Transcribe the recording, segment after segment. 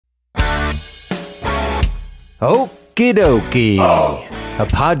Okie dokie. A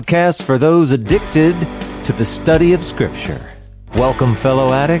podcast for those addicted to the study of Scripture. Welcome,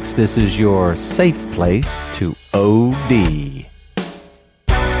 fellow addicts. This is your safe place to OD.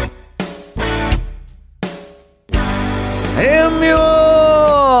 Samuel!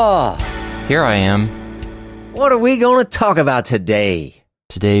 Here I am. What are we going to talk about today?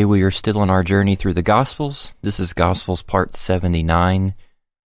 Today we are still on our journey through the Gospels. This is Gospels part 79.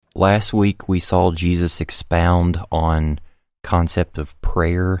 Last week we saw Jesus expound on concept of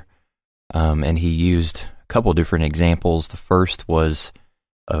prayer, and he used a couple different examples. The first was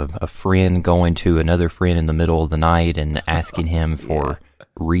a friend going to another friend in the middle of the night and asking him for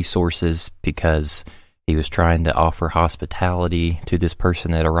resources because he was trying to offer hospitality to this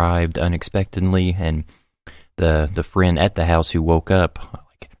person that arrived unexpectedly, and the friend at the house who woke up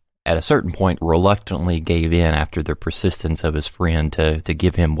at a certain point reluctantly gave in after the persistence of his friend to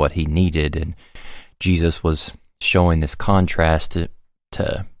give him what he needed. And Jesus was showing this contrast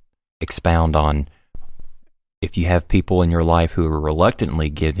to expound on, if you have people in your life who are reluctantly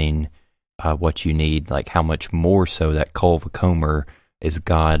giving what you need, like how much more so that Comer is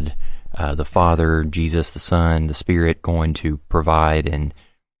God, the Father, Jesus, the Son, the Spirit, going to provide and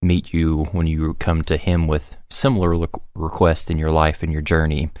meet you when you come to Him with similar requests in your life and your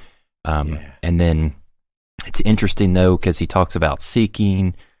journey. And then it's interesting, though, because he talks about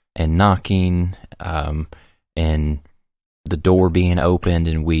seeking and knocking, and the door being opened,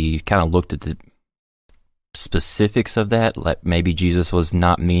 and we kind of looked at the specifics of that. Like maybe Jesus was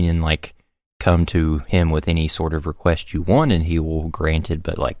not meaning like come to him with any sort of request you want and he will grant it,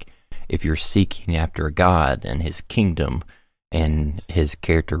 but like if you're seeking after God and his kingdom and his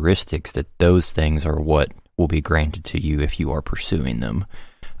characteristics, that those things are what will be granted to you if you are pursuing them.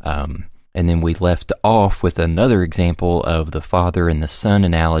 And then we left off with another example of the father and the son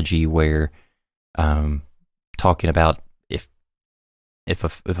analogy, where talking about if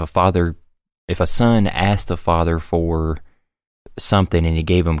a son asked a father for something and he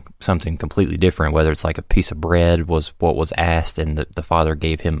gave him something completely different, whether it's like a piece of bread was what was asked, and the father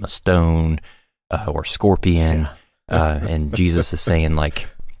gave him a stone or scorpion, and Jesus is saying, like,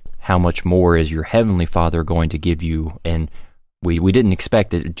 how much more is your heavenly Father going to give you? And we didn't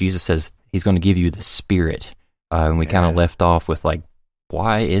expect it. Jesus says he's going to give you the Spirit, and we kind of left off with, like,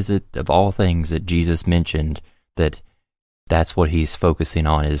 why is it, of all things that Jesus mentioned, that's what he's focusing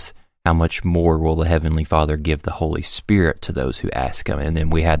on, is how much more will the Heavenly Father give the Holy Spirit to those who ask him? And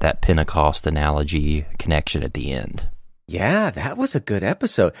then we had that Pentecost analogy connection at the end. Yeah, that was a good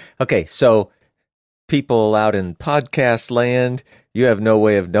episode. Okay, so people out in podcast land, you have no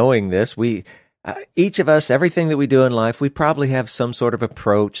way of knowing this. Each of us, everything that we do in life, we probably have some sort of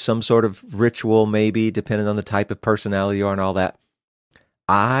approach, some sort of ritual, maybe, depending on the type of personality you are and all that.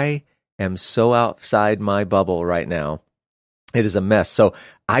 I am so outside my bubble right now. It is a mess. So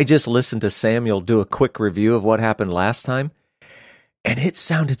I just listened to Samuel do a quick review of what happened last time, and it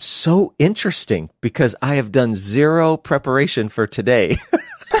sounded so interesting because I have done zero preparation for today.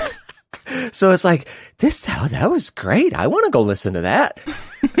 So it's like, that was great. I want to go listen to that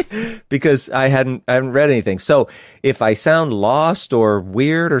because I haven't read anything. So if I sound lost or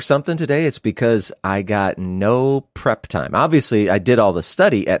weird or something today, it's because I got no prep time. Obviously, I did all the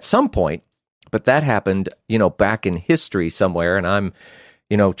study at some point, but that happened, back in history somewhere, and I'm,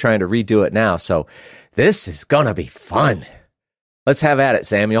 trying to redo it now. So this is going to be fun. Let's have at it,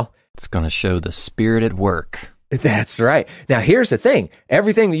 Samuel. It's going to show the Spirit at work. That's right. Now, here's the thing.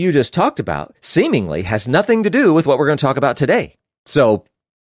 Everything that you just talked about seemingly has nothing to do with what we're going to talk about today. So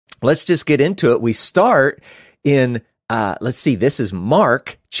let's just get into it. We start in, let's see, this is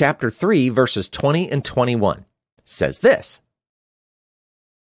Mark chapter 3, verses 20 and 21. It says this: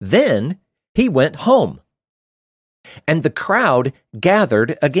 Then he went home, and the crowd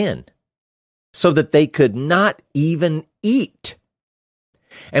gathered again, so that they could not even eat.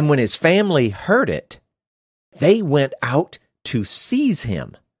 And when his family heard it, they went out to seize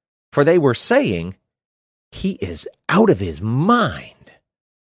him, for they were saying, he is out of his mind.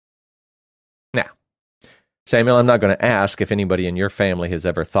 Now, Samuel, I'm not going to ask if anybody in your family has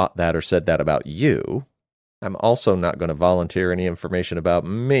ever thought that or said that about you. I'm also not going to volunteer any information about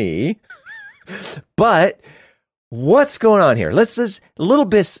me. But what's going on here? Let's just little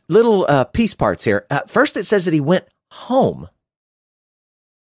piece parts here. First, it says that he went home.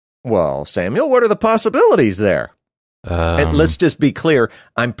 Well, Samuel, what are the possibilities there? And let's just be clear.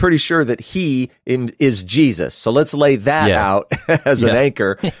 I'm pretty sure that he is Jesus. So let's lay that out as an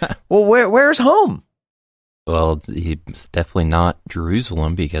anchor. Yeah. Well, where's home? Well, it's definitely not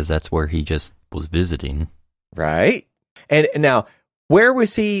Jerusalem, because that's where he just was visiting. Right. And now, where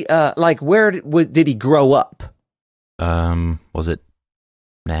was he, where did he grow up? Was it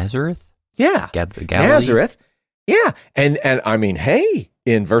Nazareth? Yeah. Galilee? Nazareth. Yeah. And I mean, hey,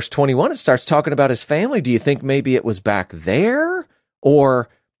 in verse 21, it starts talking about his family. Do you think maybe it was back there?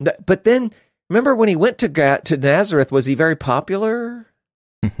 But then, remember when he went to Nazareth, was he very popular?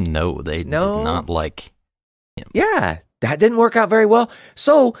 No, they did not like him. Yeah, that didn't work out very well.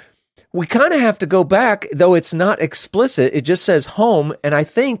 So we kind of have to go back, though it's not explicit. It just says home. And I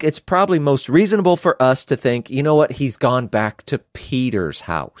think it's probably most reasonable for us to think, you know what? He's gone back to Peter's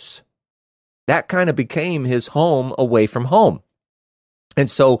house. That kind of became his home away from home. And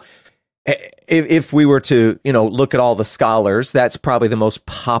so if we were to, look at all the scholars, that's probably the most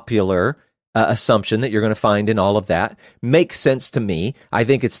popular assumption that you're going to find in all of that. Makes sense to me. I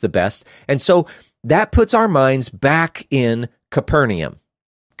think it's the best. And so that puts our minds back in Capernaum,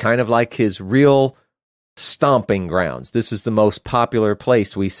 kind of like his real stomping grounds. This is the most popular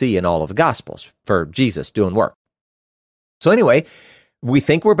place we see in all of the Gospels for Jesus doing work. So anyway, we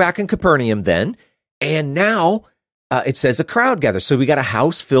think we're back in Capernaum then, and now it says a crowd gathers. So we got a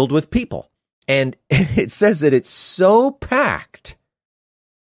house filled with people. And it says that it's so packed,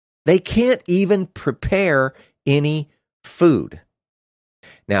 they can't even prepare any food.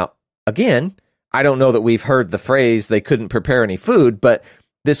 Now, again, I don't know that we've heard the phrase they couldn't prepare any food, but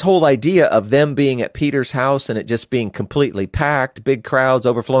this whole idea of them being at Peter's house and it just being completely packed, big crowds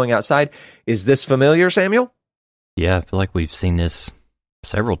overflowing outside, is this familiar, Samuel? Yeah, I feel like we've seen this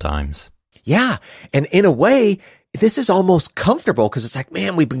several times. Yeah, and in a way, this is almost comfortable because it's like,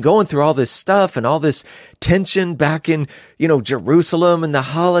 man, we've been going through all this stuff and all this tension back in, Jerusalem and the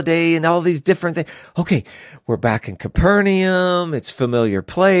holiday and all these different things. Okay, we're back in Capernaum. It's a familiar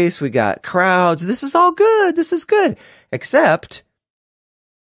place. We got crowds. This is all good. This is good. Except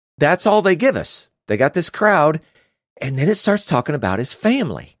that's all they give us. They got this crowd, and then it starts talking about his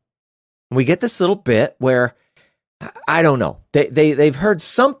family. We get this little bit where, I don't know, they've heard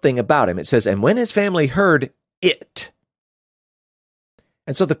something about him. It says, and when his family heard it.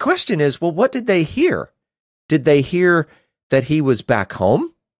 And so the question is, well, what did they hear? Did they hear that he was back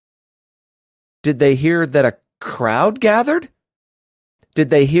home? Did they hear that a crowd gathered?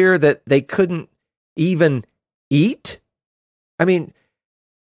 Did they hear that they couldn't even eat? I mean,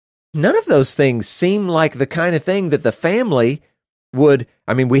 none of those things seem like the kind of thing that the family would,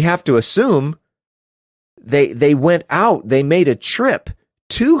 we have to assume they went out, they made a trip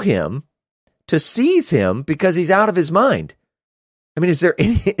to him to seize him because he's out of his mind. Is there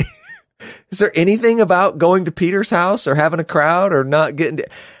anything about going to Peter's house or having a crowd or not getting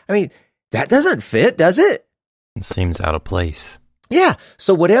that doesn't fit, does it? It seems out of place. Yeah.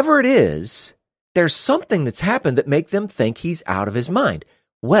 So whatever it is, there's something that's happened that make them think he's out of his mind.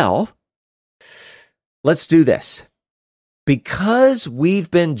 Well, let's do this. Because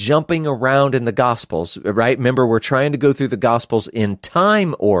we've been jumping around in the Gospels, right? Remember, we're trying to go through the Gospels in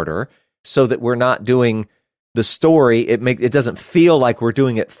time order so that we're not doing the story. It doesn't feel like we're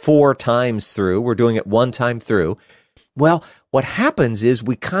doing it 4 times through. We're doing it 1 time through. Well, what happens is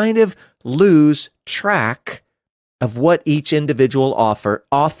we kind of lose track of what each individual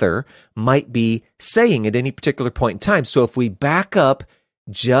author might be saying at any particular point in time. So if we back up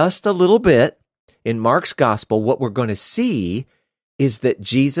just a little bit in Mark's Gospel, what we're going to see is that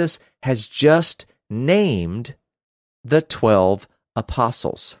Jesus has just named the 12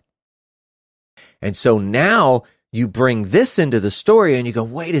 apostles. And so now you bring this into the story and you go,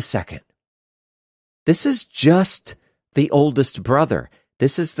 wait a second. This is just the oldest brother.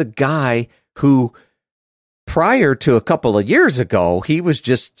 This is the guy who, prior to a couple of years ago, he was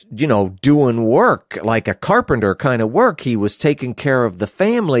just, doing work, like a carpenter kind of work. He was taking care of the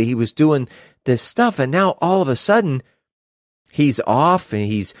family. He was doing this stuff. And now all of a sudden he's off and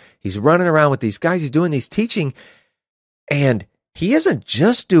he's running around with these guys. He's doing these teaching. And he isn't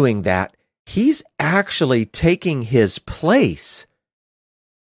just doing that. He's actually taking his place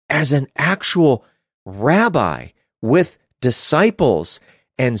as an actual rabbi with disciples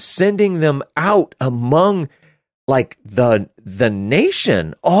and sending them out among like the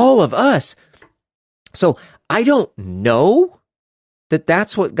nation, all of us. So I don't know that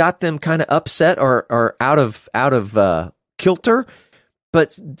that's what got them kind of upset or out of kilter,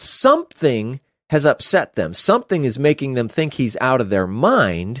 but something has upset them. Something is making them think he's out of their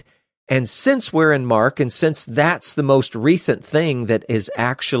mind. And since we're in Mark, and since that's the most recent thing that is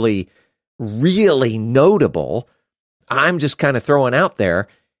actually really notable, I'm just kind of throwing out there,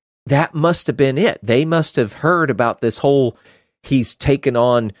 that must have been it. They must have heard about this whole, he's taken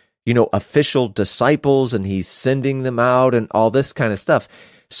on, official disciples and he's sending them out and all this kind of stuff.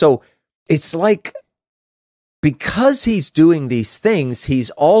 So it's like because he's doing these things,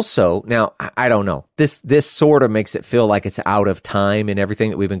 he's also, now, I don't know, this sort of makes it feel like it's out of time and everything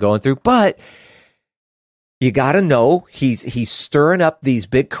that we've been going through, but you got to know he's stirring up these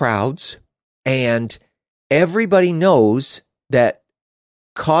big crowds, and everybody knows that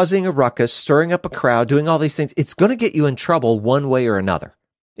causing a ruckus, stirring up a crowd, doing all these things, it's going to get you in trouble one way or another.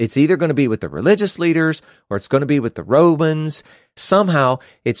 It's either going to be with the religious leaders or it's going to be with the Romans. Somehow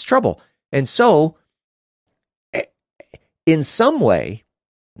it's trouble. And so, in some way,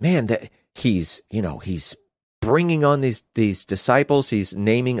 man, that he's bringing on these disciples. He's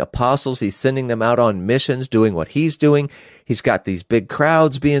naming apostles. He's sending them out on missions, doing what he's doing. He's got these big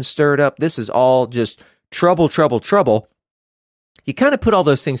crowds being stirred up. This is all just trouble, trouble, trouble. You kind of put all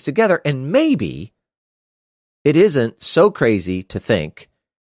those things together, and maybe it isn't so crazy to think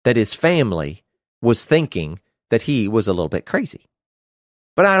that his family was thinking that he was a little bit crazy.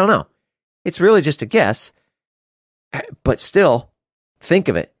 But I don't know. It's really just a guess. But still, think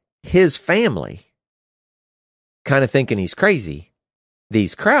of it. His family kind of thinking he's crazy.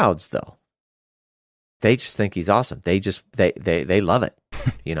 These crowds, though, they just think he's awesome. They love it.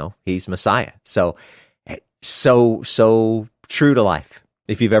 He's Messiah. So true to life.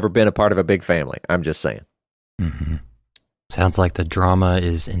 If you've ever been a part of a big family, I'm just saying. Mm-hmm. Sounds like the drama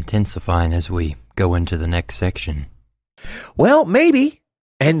is intensifying as we go into the next section. Well, maybe.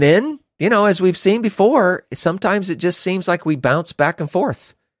 And then, as we've seen before, sometimes it just seems like we bounce back and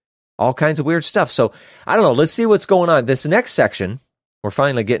forth. All kinds of weird stuff. So, I don't know. Let's see what's going on. This next section, we're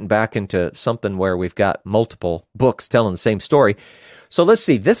finally getting back into something where we've got multiple books telling the same story. So, let's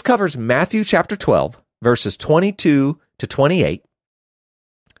see. This covers Matthew chapter 12, verses 22 to 28.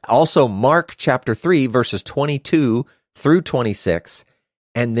 Also, Mark chapter 3, verses 22 through 26.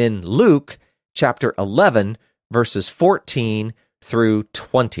 And then Luke chapter 11, verses 14 through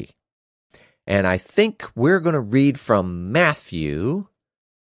 20. And I think we're going to read from Matthew.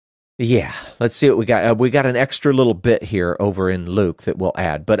 Yeah, let's see what we got. We got an extra little bit here over in Luke that we'll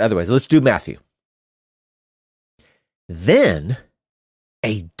add. But otherwise, let's do Matthew. Then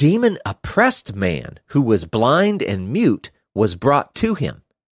a demon-oppressed man who was blind and mute was brought to him,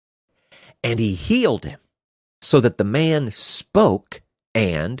 and he healed him, so that the man spoke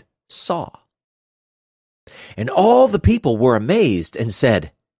and saw. And all the people were amazed and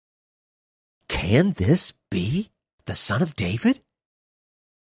said, "Can this be the Son of David?"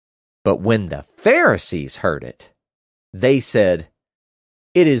 But when the Pharisees heard it, they said,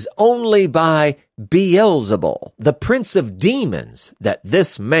 "It is only by Beelzebul, the prince of demons, that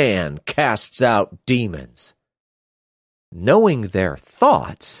this man casts out demons." Knowing their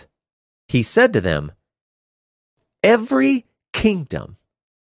thoughts, he said to them, "Every kingdom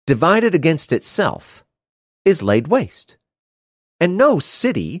divided against itself is laid waste, and no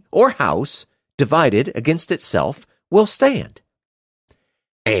city or house divided against itself will stand.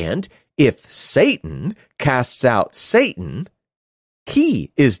 And if Satan casts out Satan,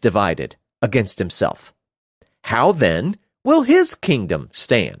 he is divided against himself. How then will his kingdom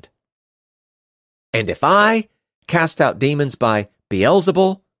stand? And if I cast out demons by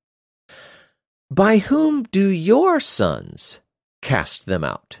Beelzebul, by whom do your sons cast them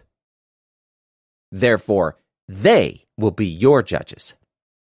out? Therefore, they will be your judges.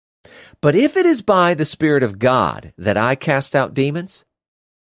 But if it is by the Spirit of God that I cast out demons,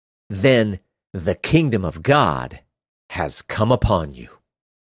 then the kingdom of God has come upon you."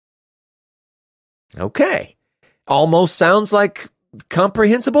 Okay. Almost sounds like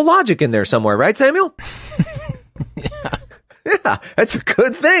comprehensible logic in there somewhere, right, Samuel? Yeah, that's a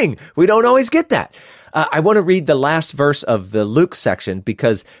good thing. We don't always get that. I want to read the last verse of the Luke section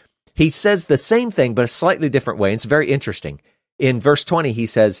because he says the same thing, but a slightly different way. It's very interesting. In verse 20, he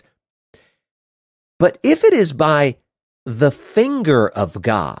says, "But if it is by the finger of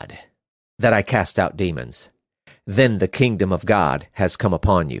God that I cast out demons, then the kingdom of God has come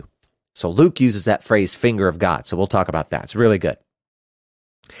upon you." So Luke uses that phrase, finger of God. So we'll talk about that. It's really good.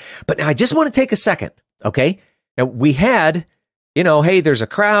 But now I just want to take a second, okay? Now we had, hey, there's a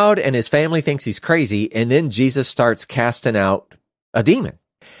crowd and his family thinks he's crazy, and then Jesus starts casting out a demon.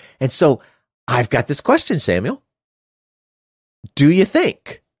 And so I've got this question, Samuel. Do you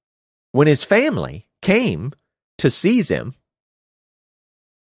think when his family came to seize him,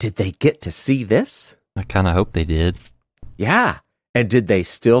 did they get to see this? I kind of hope they did. Yeah. And did they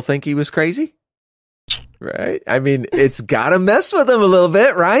still think he was crazy? Right? I mean, it's got to mess with him a little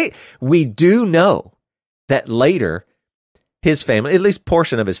bit, right? We do know that later, his family, at least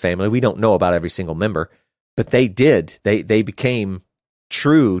portion of his family, we don't know about every single member, but they did. They became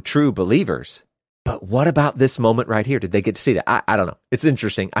true believers. But what about this moment right here? Did they get to see that? I don't know. It's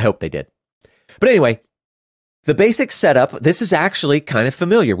interesting. I hope they did. But anyway, the basic setup, this is actually kind of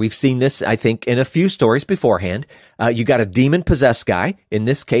familiar. We've seen this, I think, in a few stories beforehand. You got a demon-possessed guy. In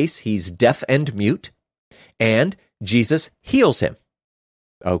this case, he's deaf and mute, and Jesus heals him.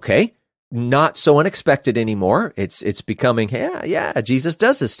 Okay, not so unexpected anymore. It's becoming, yeah, Jesus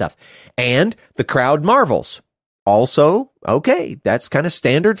does this stuff. And the crowd marvels. Also, okay, that's kind of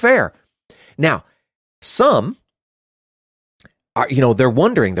standard fare. Now, some are, they're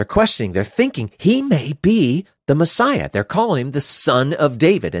wondering, they're questioning, they're thinking he may be the Messiah. They're calling him the Son of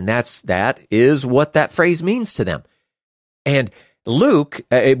David, and that is what that phrase means to them. And Luke,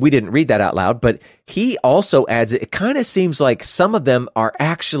 we didn't read that out loud, but he also adds, it kind of seems like some of them are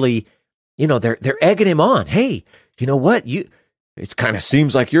actually, they're egging him on. Hey, you know what? It kind of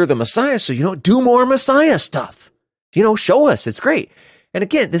seems like you're the Messiah, so, do more Messiah stuff. Show us. It's great. And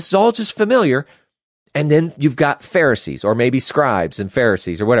again, this is all just familiar. And then you've got Pharisees, or maybe scribes and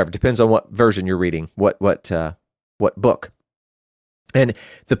Pharisees, or whatever. Depends on what version you're reading, what book. And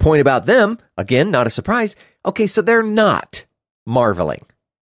the point about them, again, not a surprise. Okay, so they're not marveling.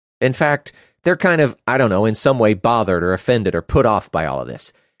 In fact, they're kind of, I don't know, in some way bothered or offended or put off by all of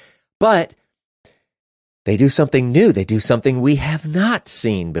this. But they do something new. They do something we have not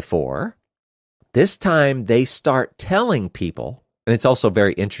seen before. This time they start telling people, and it's also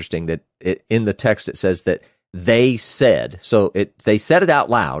very interesting that in the text it says that they said, so they said it out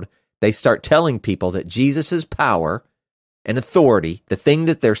loud. They start telling people that Jesus' power and authority, the thing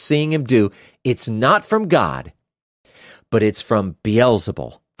that they're seeing him do, it's not from God, but it's from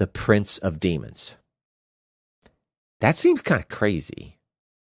Beelzebul, the prince of demons. That seems kind of crazy.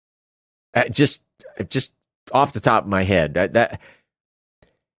 Just off the top of my head,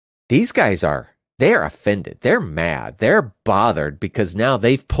 these guys they're offended. They're mad. They're bothered because now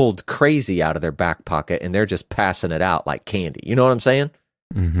they've pulled crazy out of their back pocket and they're just passing it out like candy. You know what I'm saying?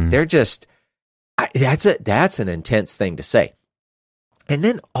 Mm-hmm. They're just, that's an intense thing to say. And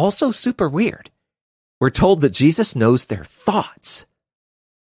then also super weird. We're told that Jesus knows their thoughts.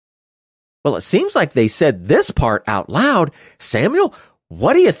 Well, it seems like they said this part out loud. Samuel,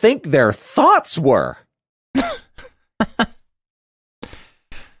 what do you think their thoughts were? I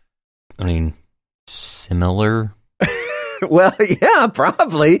mean, similar? Well, yeah,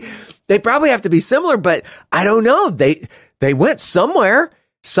 probably. They probably have to be similar, but I don't know. They went somewhere,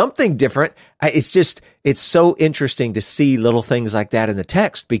 something different. It's so interesting to see little things like that in the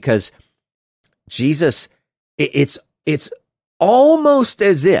text because Jesus, it's almost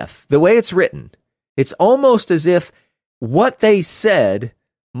as if, the way it's written, it's almost as if what they said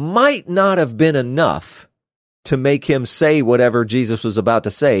might not have been enough to make him say whatever Jesus was about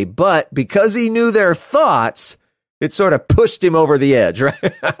to say, but because he knew their thoughts, it sort of pushed him over the edge,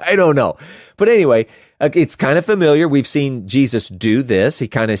 right? I don't know. But anyway, it's kind of familiar. We've seen Jesus do this. He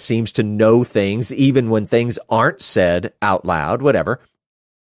kind of seems to know things, even when things aren't said out loud, whatever.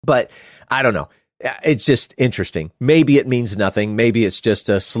 But I don't know. It's just interesting. Maybe it means nothing. Maybe it's just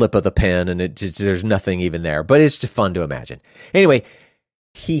a slip of the pen and there's nothing even there. But it's just fun to imagine. Anyway,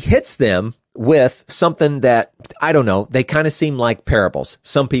 he hits them with something that, I don't know, they kind of seem like parables.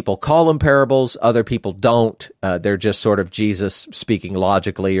 Some people call them parables, other people don't. They're just sort of Jesus speaking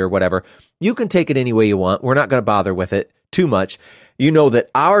logically or whatever. You can take it any way you want. We're not going to bother with it too much. You know that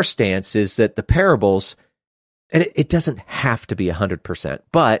our stance is that the parables, and it doesn't have to be 100%,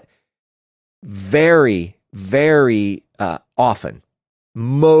 but very, very often,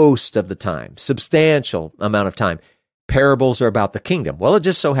 most of the time, substantial amount of time, parables are about the kingdom. Well, it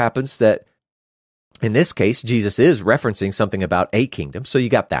just so happens that in this case, Jesus is referencing something about a kingdom, so you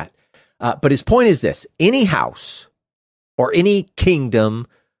got that. But his point is this: any house or any kingdom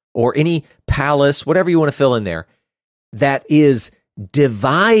or any palace, whatever you want to fill in there, that is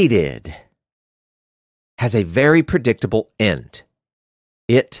divided has a very predictable end.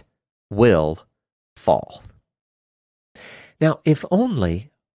 It will fall. Now, if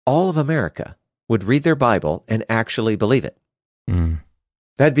only all of America would read their Bible and actually believe it.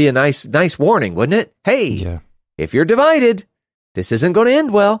 That'd be a nice warning, wouldn't it? Hey, If you're divided, this isn't going to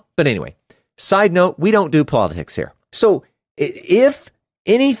end well. But anyway, side note, we don't do politics here. So if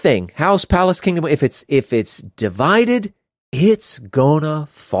anything, house, palace, kingdom, if it's divided, it's gonna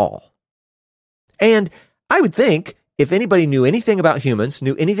fall. And I would think if anybody knew anything about humans,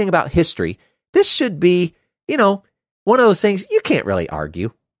 knew anything about history, this should be, one of those things you can't really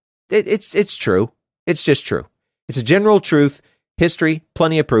argue. It's true. It's just true. It's a general truth. History,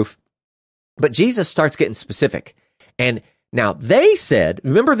 plenty of proof. But Jesus starts getting specific. And now they said,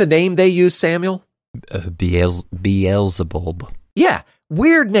 remember the name they used, Samuel? Beelzebub. Yeah,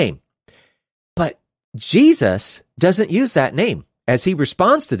 weird name. But Jesus doesn't use that name. As he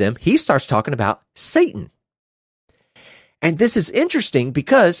responds to them, he starts talking about Satan. And this is interesting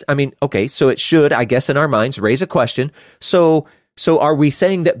because, okay, so it should, I guess, in our minds raise a question. So are we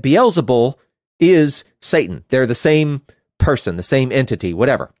saying that Beelzebul is Satan? They're the same person, the same entity,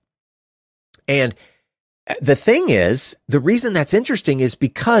 whatever. And the thing is, the reason that's interesting is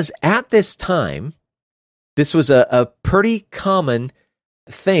because at this time, this was a pretty common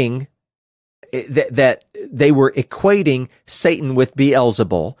thing that they were equating Satan with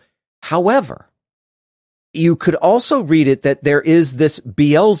Beelzebul. However, you could also read it that there is this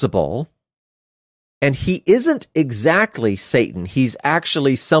Beelzebul, and he isn't exactly Satan. He's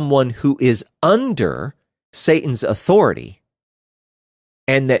actually someone who is under Satan's authority,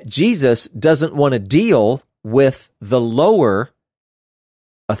 and that Jesus doesn't want to deal with the lower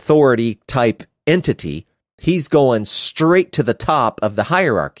authority type entity. He's going straight to the top of the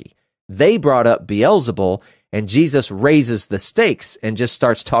hierarchy. They brought up Beelzebul, and Jesus raises the stakes and just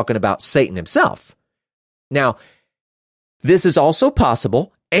starts talking about Satan himself. Now, this is also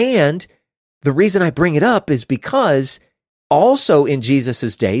possible, and the reason I bring it up is because also in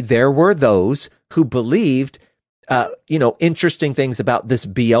Jesus' day, there were those who believed, interesting things about this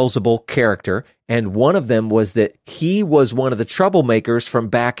Beelzebul character, and one of them was that he was one of the troublemakers from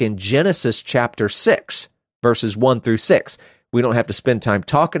back in Genesis chapter 6, verses 1 through 6. We don't have to spend time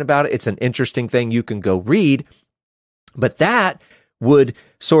talking about it. It's an interesting thing you can go read, but that would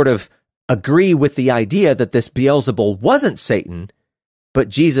sort of agree with the idea that this Beelzebul wasn't Satan, but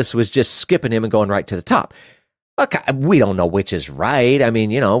Jesus was just skipping him and going right to the top. Okay, we don't know which is right.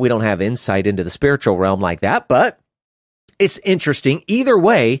 We don't have insight into the spiritual realm like that, but it's interesting. Either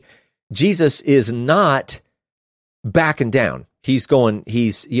way, Jesus is not backing down. He's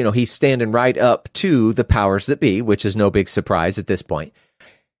standing right up to the powers that be, which is no big surprise at this point.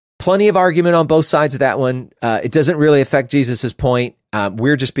 Plenty of argument on both sides of that one. It doesn't really affect Jesus's point.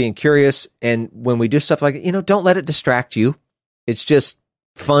 We're just being curious. And when we do stuff like that, don't let it distract you. It's just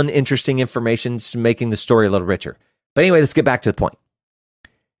fun, interesting information, just making the story a little richer. But anyway, let's get back to the point.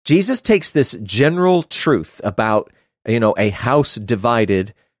 Jesus takes this general truth about, a house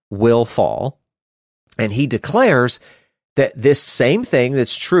divided will fall, and he declares that this same thing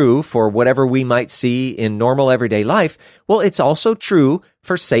that's true for whatever we might see in normal everyday life, well, it's also true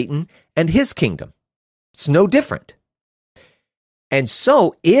for Satan and his kingdom. It's no different. And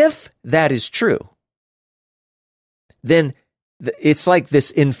so, if that is true, then it's like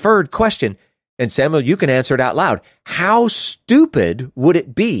this inferred question, and Samuel, you can answer it out loud. How stupid would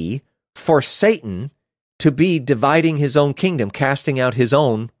it be for Satan to be dividing his own kingdom, casting out his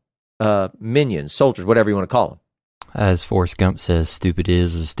own minions, soldiers, whatever you want to call them? As Forrest Gump says, stupid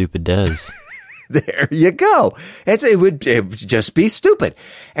is as stupid does. There you go. It would just be stupid.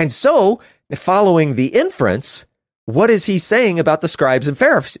 And so, following the inference, what is he saying about the scribes and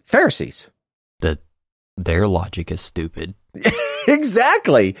Pharisees? That their logic is stupid.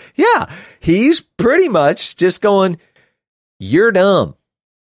 Exactly. Yeah. He's pretty much just going, you're dumb.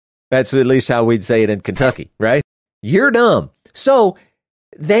 That's at least how we'd say it in Kentucky, right? You're dumb. So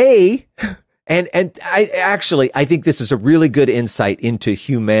they... And I think this is a really good insight into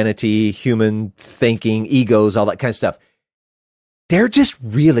humanity, human thinking, egos, all that kind of stuff. They're just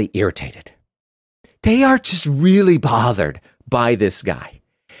really irritated. They are just really bothered by this guy.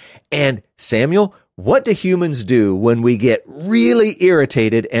 And Samuel, what do humans do when we get really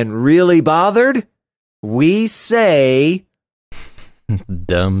irritated and really bothered? We say...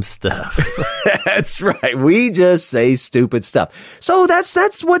 dumb stuff. That's right. We just say stupid stuff. So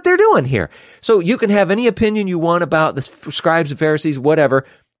that's what they're doing here. So you can have any opinion you want about the scribes and Pharisees, whatever.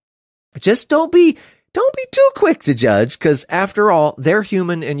 Just don't be too quick to judge, because after all, they're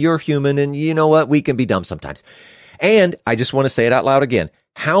human and you're human, and you know what? We can be dumb sometimes. And I just want to say it out loud again.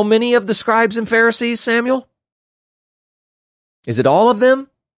 How many of the scribes and Pharisees, Samuel? Is it all of them?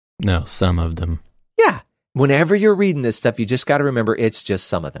 No, some of them. Yeah. Whenever you're reading this stuff, you just got to remember it's just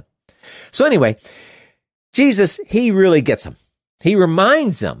some of them. So anyway, Jesus, he really gets them. He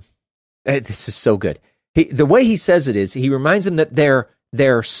reminds them. This is so good. The way he says it is, he reminds them that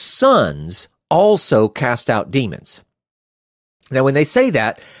their sons also cast out demons. Now, when they say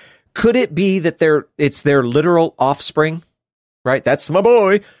that, could it be that it's their literal offspring? Right? That's my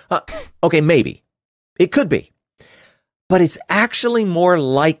boy. Okay, maybe. It could be. But it's actually more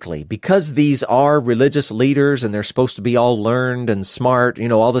likely, because these are religious leaders and they're supposed to be all learned and smart,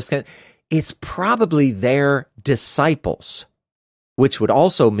 all this kind of, it's probably their disciples, which would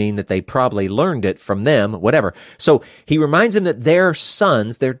also mean that they probably learned it from them, whatever. So he reminds them that their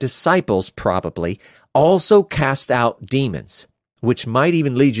sons, their disciples probably, also cast out demons, which might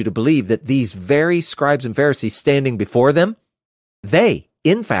even lead you to believe that these very scribes and Pharisees standing before them, they,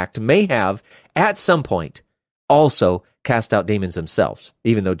 in fact, may have, at some point, also cast out demons themselves,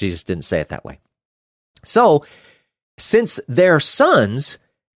 even though Jesus didn't say it that way. So, since their sons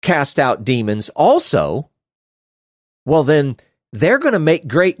cast out demons also, well then, they're going to make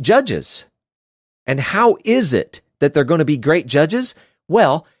great judges. And how is it that they're going to be great judges?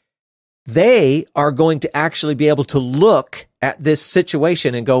 Well, they are going to actually be able to look at this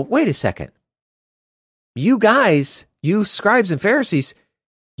situation and go, wait a second. You guys, you scribes and Pharisees,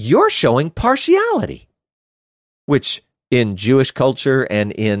 you're showing partiality, which in Jewish culture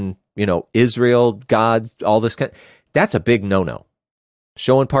and in, Israel, God, all this that's a big no-no.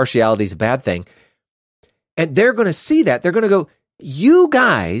 Showing partiality is a bad thing. And they're going to see that. They're going to go, you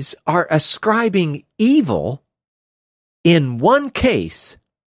guys are ascribing evil in one case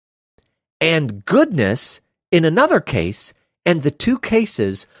and goodness in another case, and the two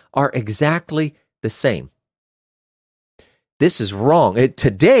cases are exactly the same. This is wrong.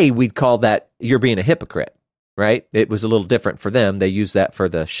 Today, we'd call that you're being a hypocrite, right? It was a little different for them. They use that for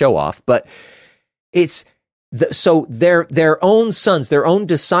the show-off, but so their own sons, their own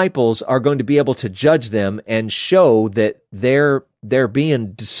disciples are going to be able to judge them and show that they're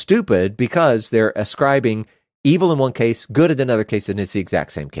being stupid because they're ascribing evil in one case, good in another case, and it's the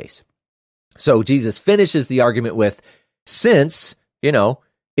exact same case. So Jesus finishes the argument with, since,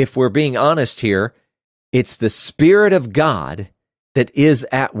 if we're being honest here, it's the Spirit of God that is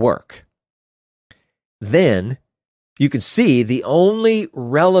at work, then you can see the only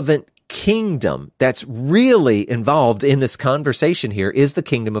relevant kingdom that's really involved in this conversation here is the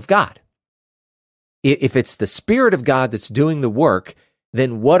kingdom of God. If it's the Spirit of God that's doing the work,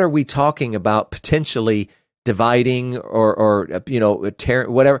 then what are we talking about potentially dividing or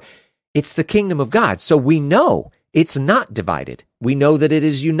tearing, whatever? It's the kingdom of God. So we know it's not divided. We know that it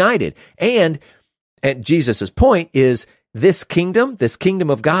is united. And Jesus' point is this kingdom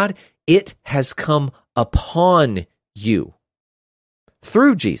of God, it has come upon you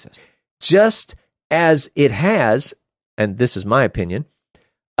through Jesus. Just as it has, and this is my opinion,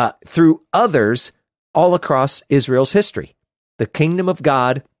 through others all across Israel's history. The kingdom of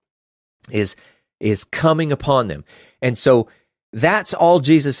God is coming upon them. And so that's all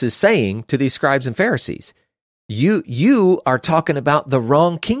Jesus is saying to these scribes and Pharisees. You are talking about the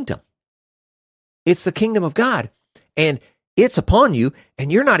wrong kingdom. It's the kingdom of God, and it's upon you,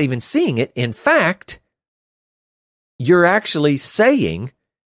 and you're not even seeing it. In fact, you're actually saying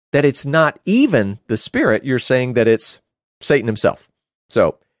that it's not even the Spirit. You're saying that it's Satan himself.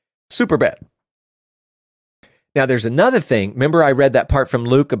 So, super bad. Now, there's another thing. Remember I read that part from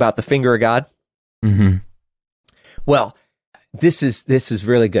Luke about the finger of God? Mm-hmm. Well, this is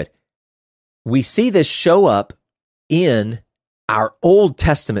really good. We see this show up in our Old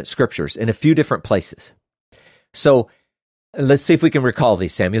Testament scriptures in a few different places. So let's see if we can recall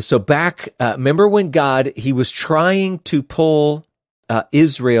these, Samuel. So back, remember when God, he was trying to pull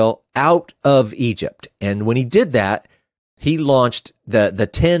Israel out of Egypt. And when he did that, he launched the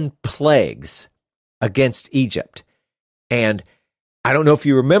 10 plagues against Egypt. And I don't know if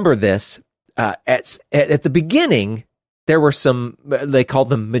you remember this, at the beginning, there were some, they called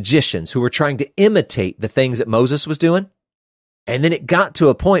them magicians, who were trying to imitate the things that Moses was doing. And then it got to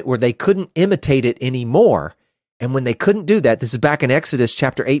a point where they couldn't imitate it anymore. And when they couldn't do that, this is back in Exodus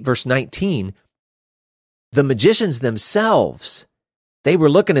chapter 8, verse 19, the magicians themselves, they were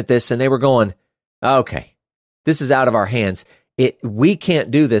looking at this and they were going, okay, this is out of our hands. We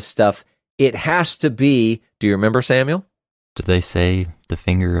can't do this stuff. It has to be, do you remember, Samuel? Did they say the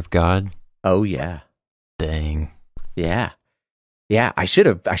finger of God? Oh, yeah. Dang. Yeah. Yeah, I should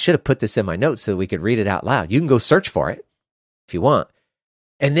have put this in my notes so we could read it out loud. You can go search for it if you want.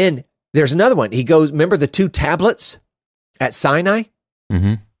 And then there's another one. He goes, remember the 2 tablets at Sinai?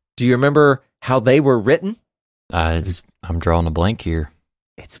 Mm-hmm. Do you remember how they were written? I'm drawing a blank here.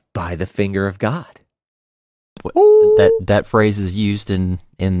 It's by the finger of God. That phrase is used in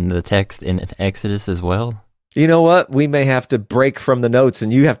the text in Exodus as well? You know what? We may have to break from the notes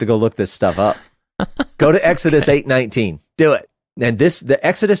and you have to go look this stuff up. Go to Exodus 8:19. Do it. And the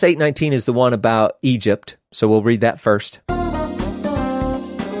Exodus 8:19 is the one about Egypt. So we'll read that first.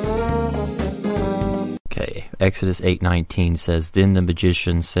 Okay. Exodus 8:19 says, "Then the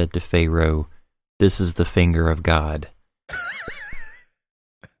magician said to Pharaoh, 'This is the finger of God.'"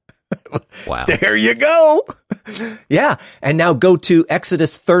 Wow. There you go. Yeah. And now go to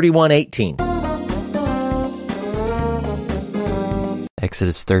Exodus 31:18.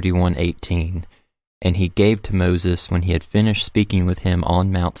 Exodus 31:18. "And he gave to Moses, when he had finished speaking with him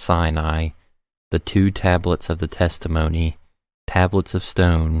on Mount Sinai, the 2 tablets of the testimony, tablets of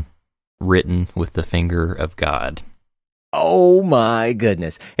stone, written with the finger of God." Oh my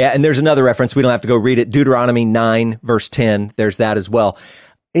goodness. Yeah, and there's another reference. We don't have to go read it. Deuteronomy 9, verse 10. There's that as well.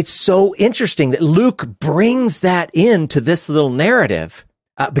 It's so interesting that Luke brings that into this little narrative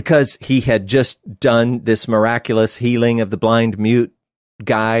because he had just done this miraculous healing of the blind, mute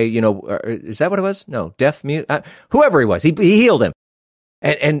guy. Is that what it was? No, deaf, mute, whoever he was. He healed him.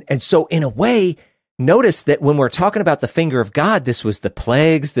 And so in a way, notice that when we're talking about the finger of God, this was the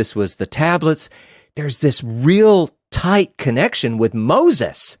plagues, this was the tablets. There's this real tight connection with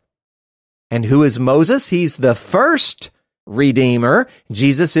Moses. And who is Moses? He's the first Redeemer.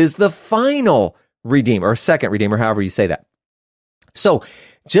 Jesus is the final Redeemer, or second Redeemer, however you say that. So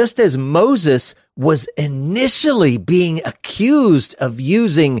just as Moses was initially being accused of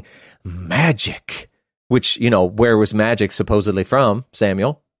using magic, which, where was magic supposedly from,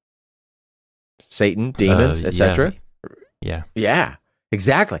 Samuel? Satan, demons, etc. Yeah,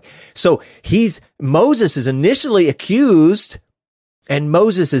 exactly. So Moses is initially accused, and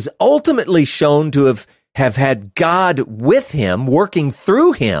Moses is ultimately shown to have had God with him, working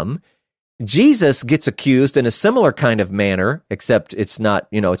through him. Jesus gets accused in a similar kind of manner, except it's not,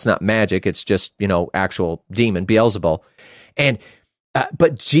 it's not magic. It's just, actual demon, Beelzebul.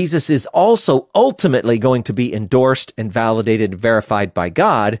 But Jesus is also ultimately going to be endorsed and validated and verified by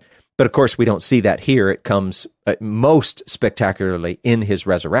God. But of course, we don't see that here. It comes most spectacularly in his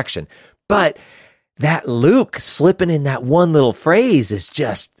resurrection. But that Luke slipping in that one little phrase is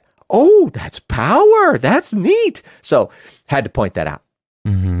just, that's power. That's neat. So had to point that out.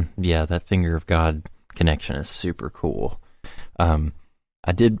 Mm-hmm. Yeah, that finger of God connection is super cool.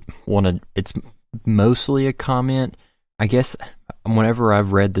 I did want to, it's mostly a comment. I guess whenever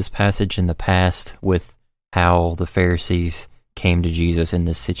I've read this passage in the past with how the Pharisees came to Jesus in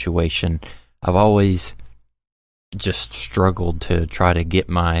this situation, I've always just struggled to try to get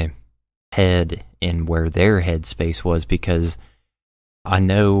my head in where their headspace was, because I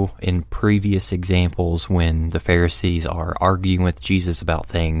know in previous examples when the Pharisees are arguing with Jesus about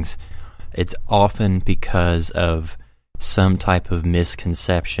things, it's often because of some type of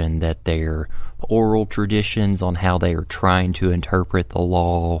misconception that their oral traditions on how they are trying to interpret the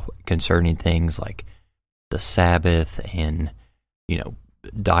law concerning things like the Sabbath and,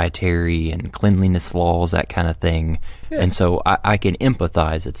 dietary and cleanliness laws, that kind of thing. Yeah. And so I can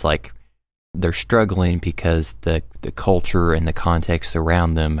empathize. It's like they're struggling because the culture and the context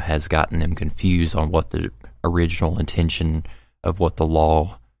around them has gotten them confused on what the original intention of what the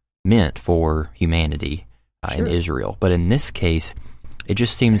law meant for humanity in Israel. But in this case, it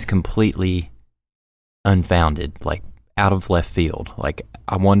just seems completely unfounded, like out of left field. Like,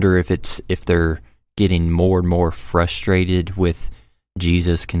 I wonder if they're getting more and more frustrated with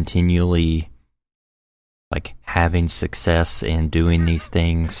Jesus continually like having success and doing these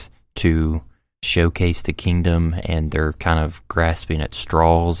things to showcase the kingdom, and they're kind of grasping at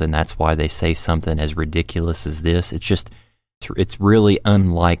straws, and that's why they say something as ridiculous as this. It's really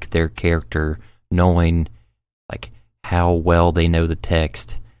unlike their character, knowing like how well they know the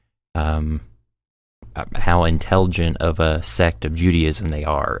text, how intelligent of a sect of Judaism they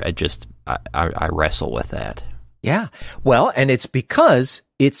are. I wrestle with that. Yeah. Well, and it's because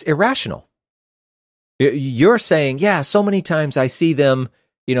it's irrational. You're saying, so many times I see them,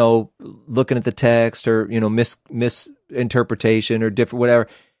 looking at the text or, misinterpretation or different, whatever.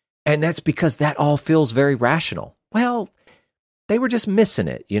 And that's because that all feels very rational. Well, they were just missing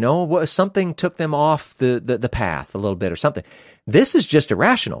it, something took them off the path a little bit or something. This is just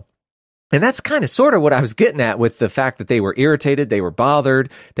irrational. And that's kind of sort of what I was getting at with the fact that they were irritated, they were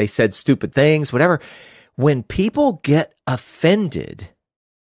bothered, they said stupid things, whatever. When people get offended,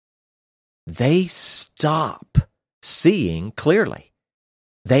 they stop seeing clearly.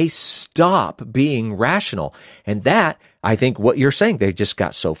 They stop being rational. And that, I think what you're saying, they just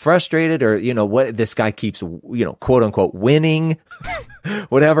got so frustrated, or, what this guy keeps, quote unquote, winning,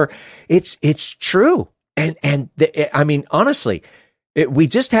 whatever. It's true. I mean, honestly, we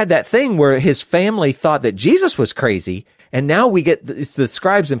just had that thing where his family thought that Jesus was crazy. And now we get the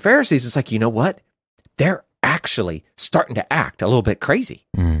scribes and Pharisees. It's like, you know what? They're actually starting to act a little bit crazy.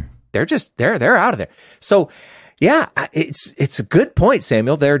 Mm. They're out of there. So, yeah, it's a good point,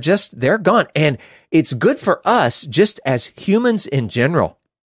 Samuel. They're gone. And it's good for us just as humans in general.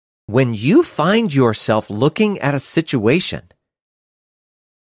 When you find yourself looking at a situation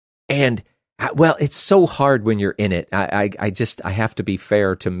and, well, it's so hard when you're in it. I have to be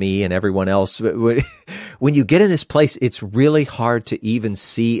fair to me and everyone else. When you get in this place, it's really hard to even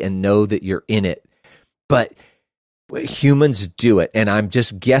see and know that you're in it. But humans do it. And I'm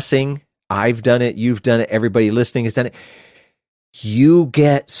just guessing, I've done it, you've done it, everybody listening has done it. You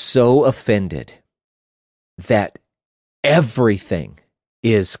get so offended that everything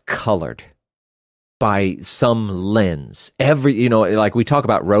is colored by some lens. Like we talk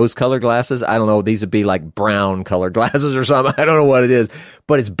about rose-colored glasses. I don't know, these would be like brown-colored glasses or something. I don't know what it is,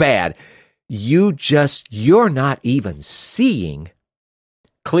 but it's bad. You're not even seeing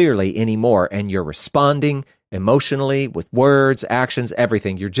clearly anymore, and you're responding emotionally with words, actions,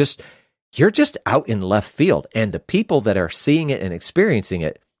 everything. You're just out in left field. And the people that are seeing it and experiencing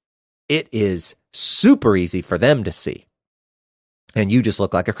it, it is super easy for them to see. And you just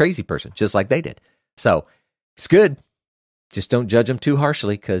look like a crazy person, just like they did. So it's good. Just don't judge them too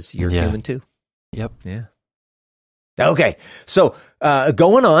harshly, because you're human too. Yep. Yeah. Okay. So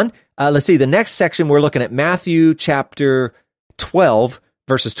going on, let's see. The next section, we're looking at Matthew chapter 12,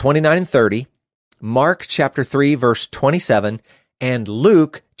 verses 29 and 30, Mark chapter 3, verse 27, and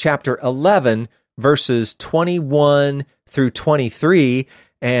Luke chapter 11, verses 21 through 23.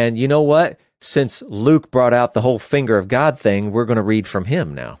 And you know what? Since Luke brought out the whole finger of God thing, we're going to read from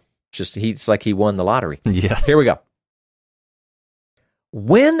him now. It's like he won the lottery. Yeah. Here we go.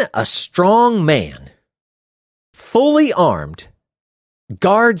 When a strong man, fully armed,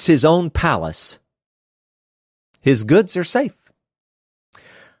 guards his own palace, his goods are safe.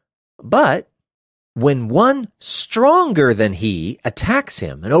 But when one stronger than he attacks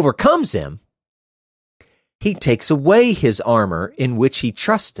him and overcomes him, he takes away his armor in which he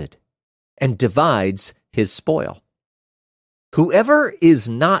trusted and divides his spoil. Whoever is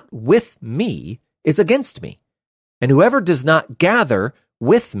not with me is against me, and whoever does not gather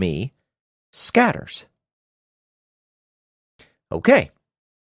with me scatters. Okay.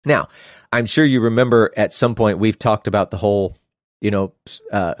 Now, I'm sure you remember at some point we've talked about the whole,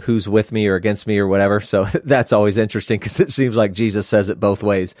 who's with me or against me or whatever. So that's always interesting, because it seems like Jesus says it both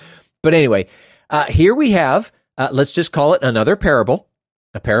ways. But anyway, here we have, let's just call it another parable,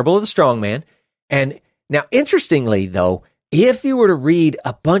 a parable of the strong man. And now, interestingly, though, if you were to read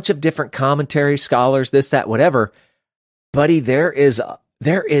a bunch of different commentaries, scholars, this, that, whatever, buddy, there is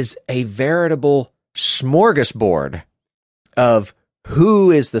a veritable smorgasbord of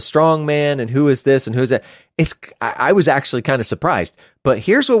who is the strong man and who is this and who's that. I was actually kind of surprised, but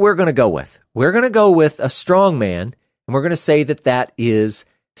here's what we're going to go with. We're going to go with a strong man, and we're going to say that is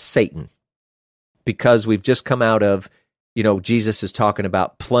Satan, because we've just come out of, Jesus is talking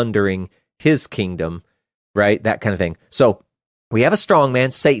about plundering his kingdom, right? That kind of thing. So we have a strong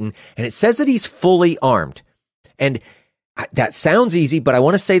man, Satan, and it says that he's fully armed. And that sounds easy, but I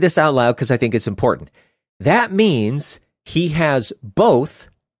want to say this out loud because I think it's important. That means he has both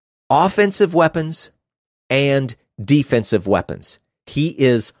offensive weapons and defensive weapons. He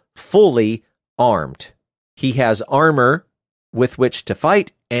is fully armed. He has armor with which to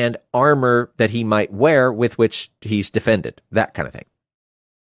fight and armor that he might wear with which he's defended, that kind of thing.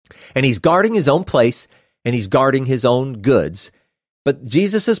 And he's guarding his own place, and he's guarding his own goods. But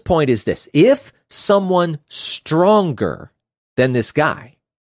Jesus' point is this: if someone stronger than this guy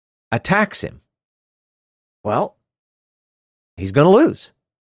attacks him, well, he's going to lose.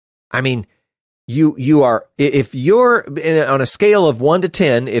 I mean, you are, if you're on a scale of 1 to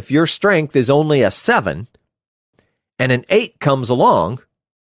 10, if your strength is only a 7 and an 8 comes along,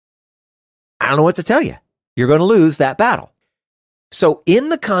 I don't know what to tell you. You're going to lose that battle. So in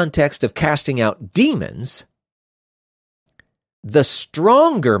the context of casting out demons, the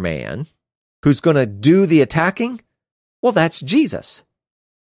stronger man who's going to do the attacking, well, that's Jesus.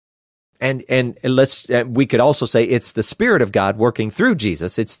 And we could also say it's the Spirit of God working through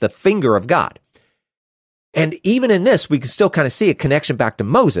Jesus. It's the finger of God. And even in this, we can still kind of see a connection back to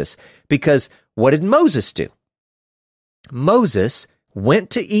Moses, because what did Moses do? Moses went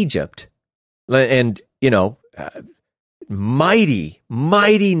to Egypt, and, mighty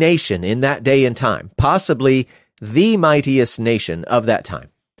nation in that day and time, possibly the mightiest nation of that time.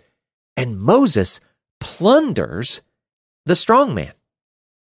 And Moses plunders the strong man.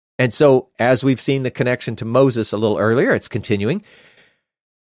 And so, as we've seen the connection to Moses a little earlier, it's continuing.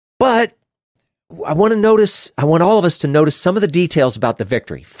 But I want all of us to notice some of the details about the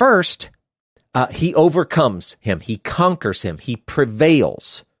victory. First, he overcomes him. He conquers him. He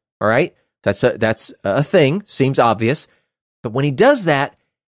prevails. All right? That's a thing. Seems obvious. But when he does that,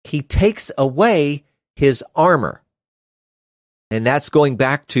 he takes away his armor. And that's going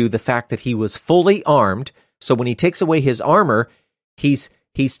back to the fact that he was fully armed. So when he takes away his armor, he's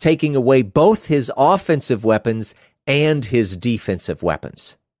taking away both his offensive weapons and his defensive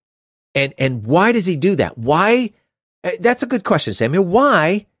weapons. And why does he do that? Why? That's a good question, Samuel.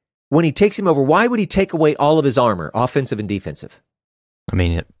 Why, when he takes him over, why would he take away all of his armor, offensive and defensive? I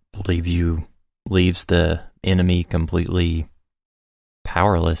mean, it leaves the enemy completely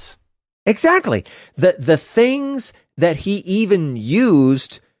powerless. Exactly. The things that he even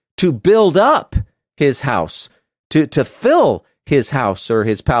used to build up his house, to fill his house or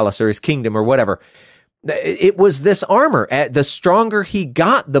his palace or his kingdom or whatever. It was this armor. The stronger he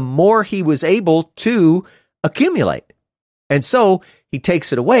got, the more he was able to accumulate. And so he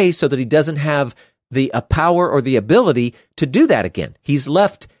takes it away so that he doesn't have the power or the ability to do that again. He's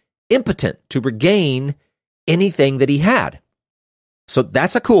left impotent to regain anything that he had. So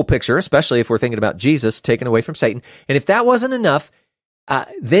that's a cool picture, especially if we're thinking about Jesus taken away from Satan. And if that wasn't enough,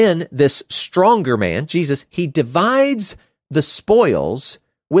 then this stronger man, Jesus, he divides the spoils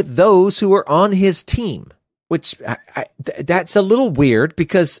with those who are on his team, which that's a little weird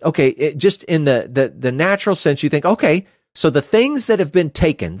because, okay, just in the natural sense, you think, okay, so the things that have been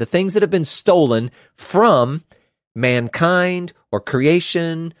taken, the things that have been stolen from mankind or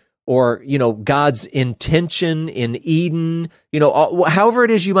creation or, God's intention in Eden, however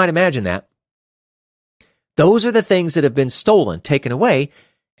it is you might imagine that, those are the things that have been stolen, taken away.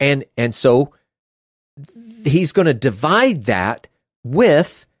 And so he's going to divide that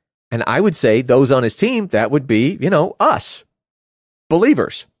with, and I would say those on his team, that would be, us,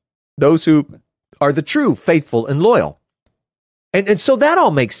 believers, those who are the true, faithful, and loyal. And so that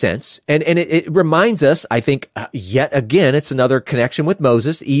all makes sense. And it reminds us, I think, yet again, it's another connection with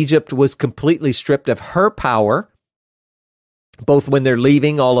Moses. Egypt was completely stripped of her power, both when they're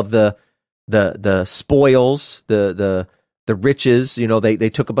leaving all of the spoils, the riches, they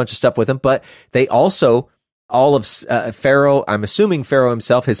took a bunch of stuff with them, but they also, all of Pharaoh, I'm assuming Pharaoh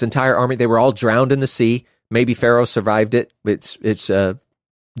himself, his entire army, they were all drowned in the sea. Maybe Pharaoh survived it. It's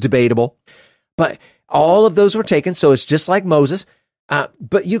debatable. But all of those were taken, so it's just like Moses.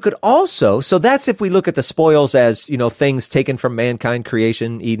 But you could also, so that's if we look at the spoils as, things taken from mankind,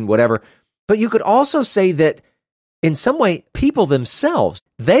 creation, Eden, whatever. But you could also say that in some way, people themselves,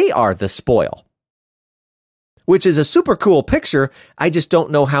 they are the spoil, which is a super cool picture. I just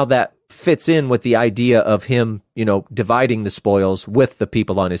don't know how that fits in with the idea of him, dividing the spoils with the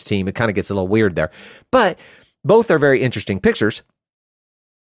people on his team. It kind of gets a little weird there. But both are very interesting pictures.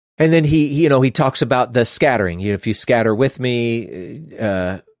 And then he talks about the scattering. If you scatter with me,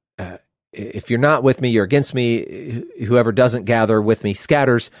 if you're not with me, you're against me. Whoever doesn't gather with me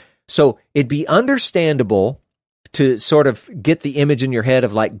scatters. So it'd be understandable to sort of get the image in your head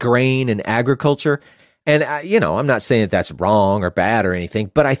of like grain and agriculture. And, I'm not saying that that's wrong or bad or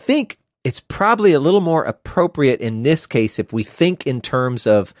anything, but I think it's probably a little more appropriate in this case if we think in terms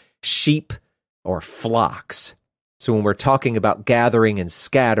of sheep or flocks. So when we're talking about gathering and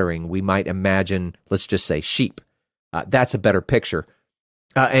scattering, we might imagine, let's just say sheep. That's a better picture.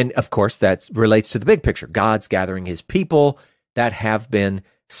 And of course, that relates to the big picture. God's gathering his people that have been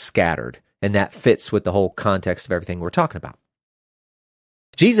scattered. And that fits with the whole context of everything we're talking about.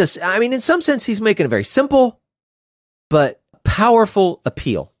 Jesus, in some sense, he's making a very simple but powerful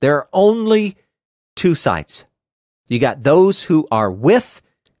appeal. There are only two sides. You got those who are with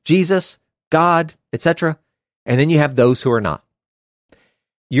Jesus, God, etc., and then you have those who are not.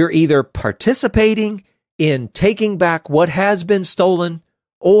 You're either participating in taking back what has been stolen,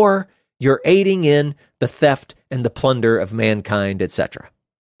 or you're aiding in the theft and the plunder of mankind, etc.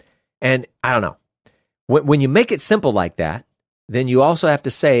 And I don't know. When you make it simple like that, then you also have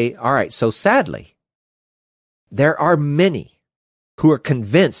to say, all right, so sadly, there are many who are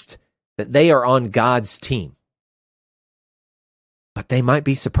convinced that they are on God's team. But they might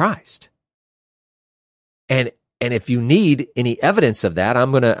be surprised. And if you need any evidence of that,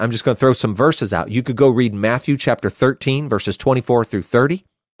 I'm just going to throw some verses out. You could go read Matthew chapter 13, verses 24 through 30,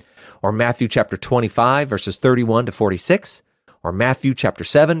 or Matthew chapter 25, verses 31 to 46, or Matthew chapter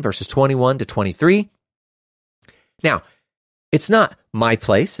 7, verses 21 to 23. Now, it's not my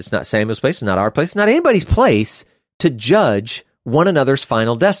place, it's not Samuel's place, it's not our place, it's not anybody's place to judge one another's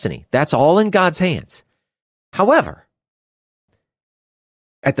final destiny. That's all in God's hands. However,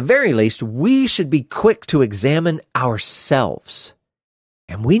 at the very least, we should be quick to examine ourselves.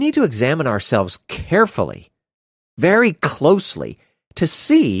 And we need to examine ourselves carefully, very closely, to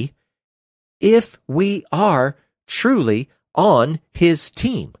see if we are truly on his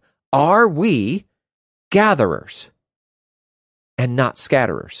team. Are we gatherers and not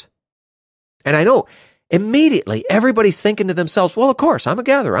scatterers? And I know immediately everybody's thinking to themselves, well, of course, I'm a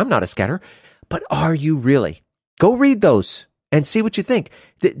gatherer, I'm not a scatterer. But are you really? Go read those and see what you think.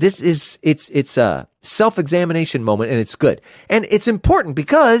 It's a self-examination moment, and it's good. And it's important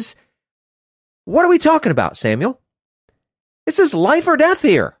because what are we talking about, Samuel? This is life or death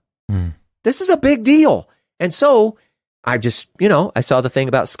here. This is a big deal. And so I just, I saw the thing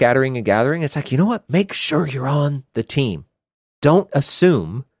about scattering and gathering. It's like, you know what? Make sure you're on the team. Don't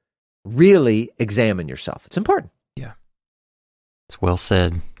assume. Really examine yourself. It's important. Yeah. It's well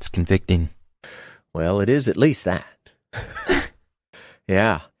said. It's convicting. Well, it is at least that.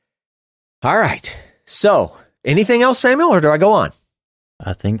 Yeah. All right. So, anything else, Samuel, or do I go on?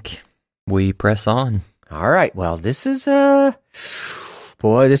 I think we press on. All right. Well, this is a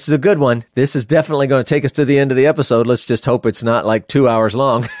good one. This is definitely going to take us to the end of the episode. Let's just hope it's not like 2 hours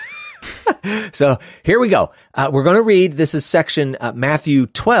long. So here we go. We're going to read, this is section Matthew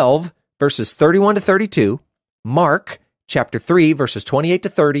 12, verses 31 to 32, Mark chapter 3, verses 28 to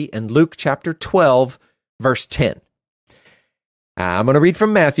 30, and Luke chapter 12, verse 10. I'm going to read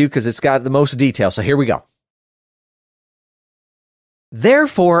from Matthew because it's got the most detail. So here we go.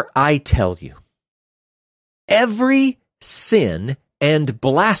 Therefore, I tell you, every sin and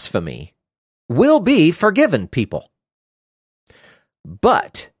blasphemy will be forgiven people.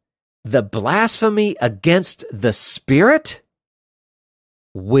 But the blasphemy against the Spirit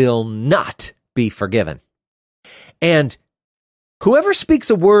will not be forgiven. And whoever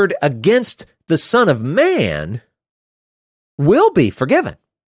speaks a word against the Son of Man will be forgiven.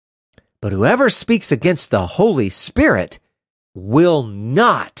 But whoever speaks against the Holy Spirit will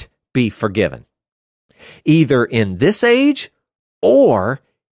not be forgiven, either in this age or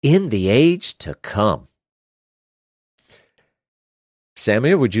in the age to come.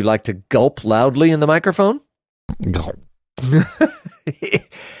 Samuel, would you like to gulp loudly in the microphone? Gulp.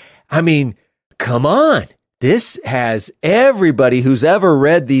 I mean, come on. This has everybody who's ever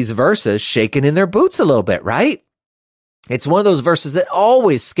read these verses shaken in their boots a little bit, right? It's one of those verses that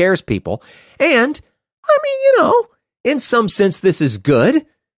always scares people. And, I mean, in some sense, this is good.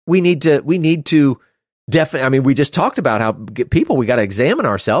 We need to definitely, we just talked about how we got to examine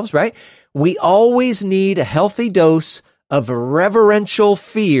ourselves, right? We always need a healthy dose of reverential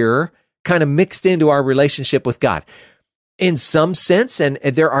fear kind of mixed into our relationship with God. In some sense, and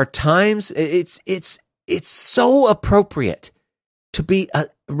there are times, it's so appropriate to be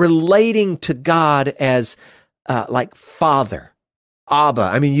relating to God as like Father,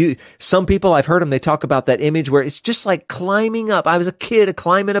 Abba. Some people, I've heard them, they talk about that image where it's just like climbing up. I was a kid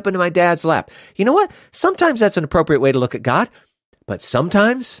climbing up into my dad's lap. You know what? Sometimes that's an appropriate way to look at God, but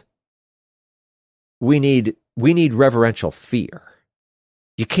sometimes we need reverential fear.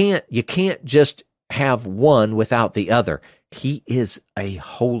 You can't just have one without the other. He is a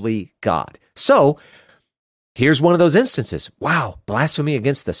holy God. So here's one of those instances. Wow, blasphemy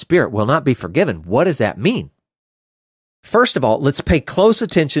against the Spirit will not be forgiven. What does that mean? First of all, let's pay close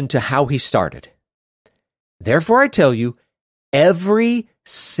attention to how he started. Therefore, I tell you, every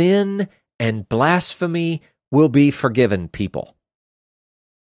sin and blasphemy will be forgiven people.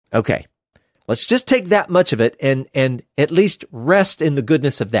 Okay, let's just take that much of it and at least rest in the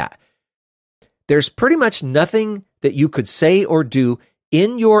goodness of that. There's pretty much nothing that you could say or do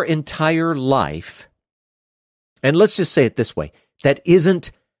in your entire life, and let's just say it this way, that isn't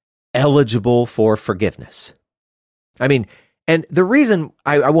eligible for forgiveness. And the reason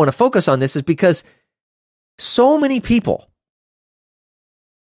I want to focus on this is because so many people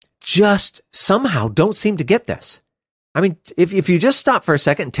just somehow don't seem to get this. If you just stop for a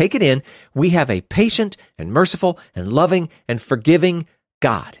second and take it in, we have a patient and merciful and loving and forgiving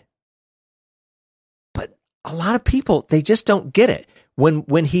God. But a lot of people, they just don't get it.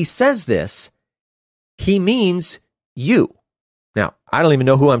 When he says this, he means you. Now, I don't even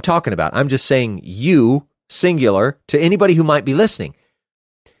know who I'm talking about. I'm just saying you, singular, to anybody who might be listening.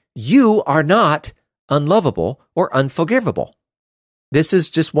 You are not unlovable or unforgivable. This is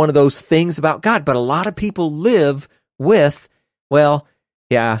just one of those things about God. But a lot of people live with, well,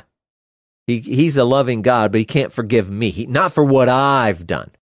 yeah, he's a loving God, but he can't forgive me. Not for what I've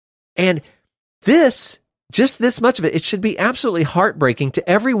done. And just this much of it, it should be absolutely heartbreaking to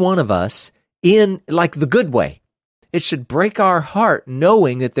every one of us in like the good way. It should break our heart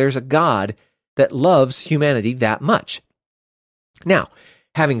knowing that there's a God that loves humanity that much. Now,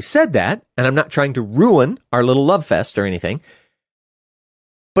 having said that, and I'm not trying to ruin our little love fest or anything,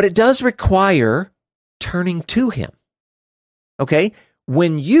 but it does require turning to him. Okay?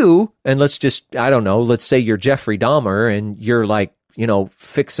 When you, and let's say you're Jeffrey Dahmer and you're like,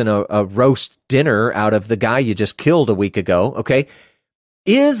 fixing a roast dinner out of the guy you just killed a week ago, okay?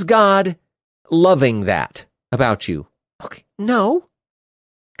 Is God loving that about you? Okay, no.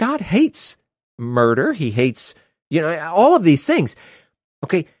 God hates murder. He hates, all of these things.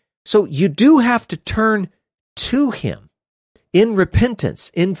 Okay, so you do have to turn to him in repentance,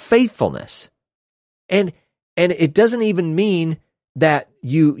 in faithfulness. And it doesn't even mean that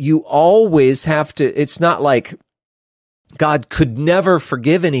you always have to, it's not like God could never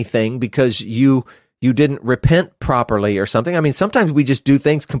forgive anything because you didn't repent properly or something. Sometimes we just do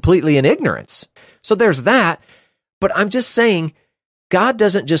things completely in ignorance. So there's that. But I'm just saying, God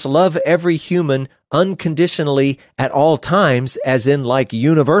doesn't just love every human unconditionally at all times, as in like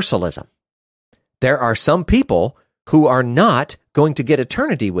universalism. There are some people who are not going to get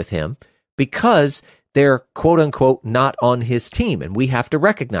eternity with him because they're quote unquote not on his team, and we have to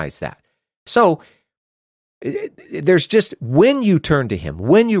recognize that. So there's just, when you turn to him,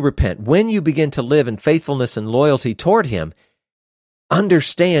 when you repent, when you begin to live in faithfulness and loyalty toward him,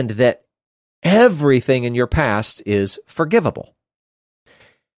 understand that everything in your past is forgivable.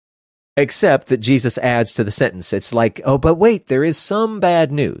 Except that Jesus adds to the sentence. It's like, oh, but wait, there is some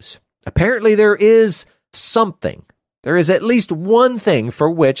bad news. Apparently there is something. There is at least one thing for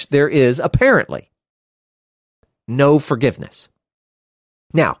which there is apparently no forgiveness.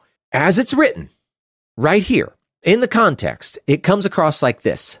 Now, as it's written, right here, in the context, it comes across like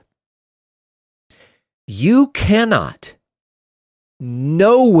this. You cannot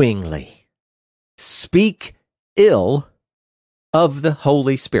knowingly speak ill of the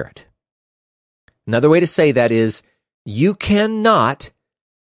Holy Spirit. Another way to say that is, you cannot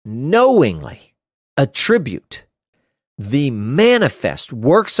knowingly attribute the manifest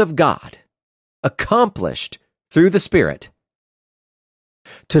works of God accomplished through the Spirit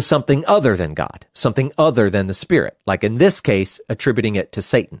to something other than God, something other than the Spirit, like in this case, attributing it to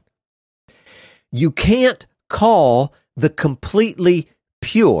Satan. You can't call the completely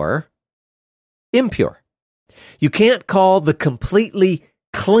pure impure. You can't call the completely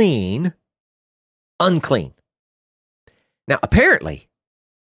clean unclean. Now, apparently,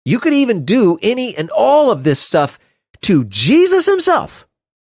 you could even do any and all of this stuff to Jesus himself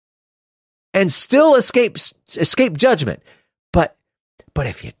and still escape judgment. But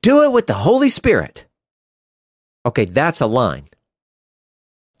if you do it with the Holy Spirit, okay, that's a line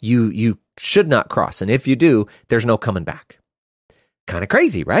you should not cross. And if you do, there's no coming back. Kind of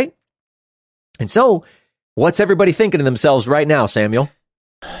crazy, right? And so, what's everybody thinking to themselves right now, Samuel?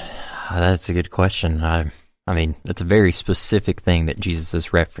 That's a good question. I mean, it's a very specific thing that Jesus is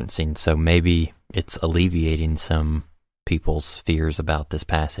referencing, so maybe it's alleviating some people's fears about this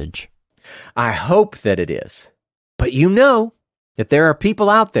passage. I hope that it is. But you know that there are people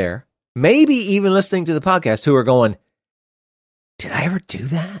out there, maybe even listening to the podcast, who are going, did I ever do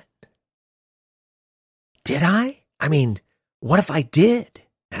that? Did I? I mean, what if I did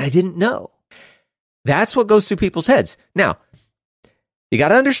and I didn't know? That's what goes through people's heads. Now, you got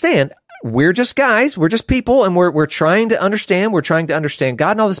to understand, we're just guys, we're just people, and we're trying to understand. We're trying to understand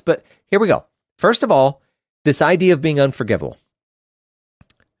God and all this, but here we go. First of all, this idea of being unforgivable.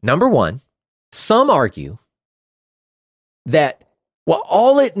 Number one, some argue that, well,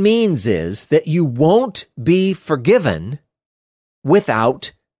 all it means is that you won't be forgiven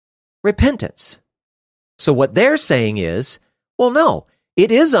without repentance. So what they're saying is, well, no,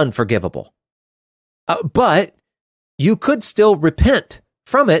 it is unforgivable. But you could still repent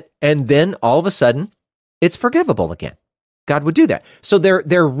from it, and then all of a sudden, it's forgivable again. God would do that. So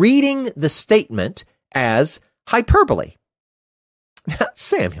they're reading the statement as hyperbole. Now,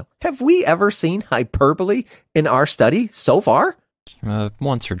 Samuel, have we ever seen hyperbole in our study so far?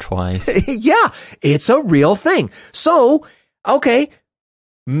 Once or twice. Yeah, it's a real thing. So, okay,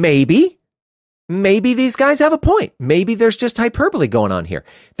 maybe these guys have a point. Maybe there's just hyperbole going on here.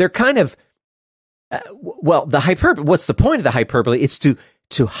 They're kind of, the hyperbole, what's the point of the hyperbole? It's to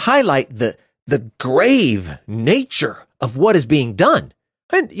highlight the grave nature of what is being done.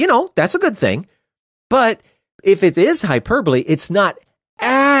 And, that's a good thing. But if it is hyperbole, it's not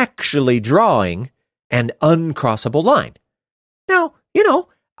actually drawing an uncrossable line. Now,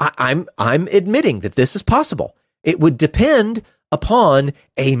 I'm admitting that this is possible. It would depend upon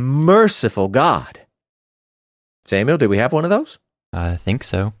a merciful God. Samuel, do we have one of those? I think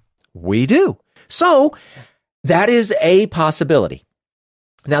so. We do. So that is a possibility.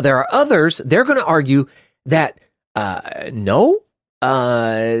 Now, there are others, they're going to argue that, no,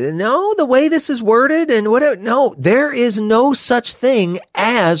 the way this is worded and whatever, no, there is no such thing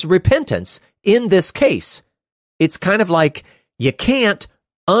as repentance in this case. It's kind of like you can't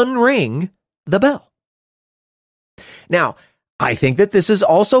unring the bell. Now, I think that this is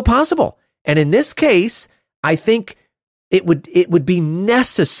also possible. And in this case, I think it would be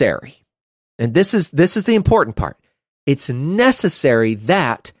necessary. And this is the important part. It's necessary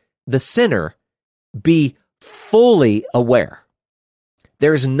that the sinner be fully aware.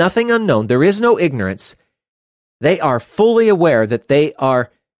 There is nothing unknown. There is no ignorance. They are fully aware that they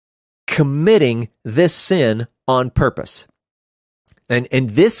are committing this sin on purpose. And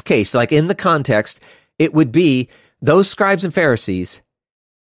in this case, like in the context, it would be those scribes and Pharisees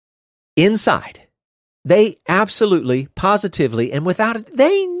inside. They absolutely, positively, and without it,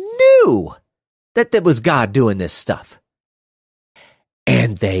 they knew that was God doing this stuff.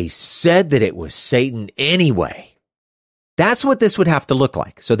 and they said that it was Satan anyway. That's what this would have to look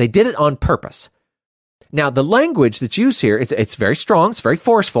like. So they did it on purpose. Now, the language that's used here, it's very strong, it's very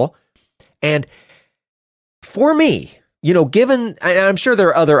forceful. And for me, given, and I'm sure there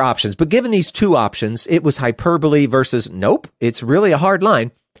are other options, but given these two options, it was hyperbole versus nope, it's really a hard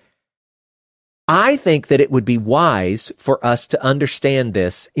line. I think that it would be wise for us to understand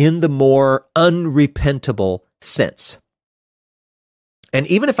this in the more unrepentable sense. And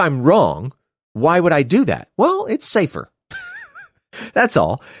even if I'm wrong, why would I do that? Well, it's safer. That's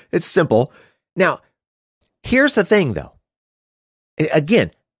all. It's simple. Now, here's the thing, though.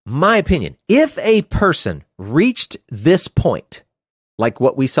 Again, my opinion, if a person reached this point, like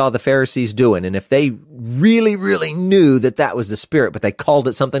what we saw the Pharisees doing, and if they really, really knew that that was the Spirit, but they called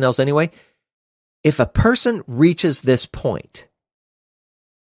it something else anyway, if a person reaches this point,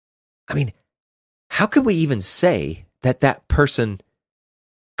 I mean, how could we even say that that person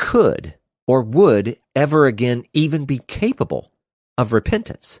could or would ever again even be capable of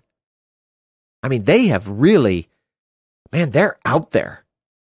repentance? I mean, they have really, man, they're out there.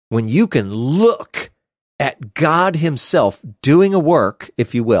 When you can look at God himself doing a work,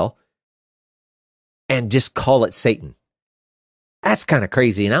 if you will, and just call it Satan. That's kind of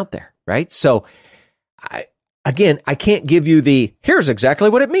crazy and out there, right? So, I can't give you here's exactly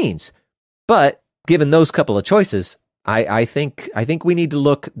what it means. But given those couple of choices, I think we need to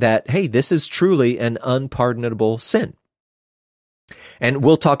look that, hey, this is truly an unpardonable sin. And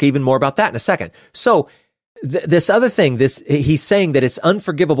we'll talk even more about that in a second. So this other thing, he's saying that it's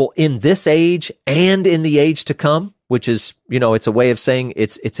unforgivable in this age and in the age to come, which is, it's a way of saying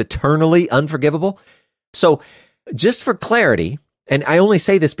it's eternally unforgivable. So just for clarity, and I only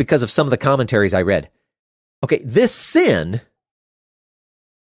say this because of some of the commentaries I read. Okay, this sin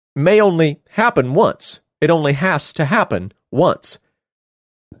may only happen once. It only has to happen once.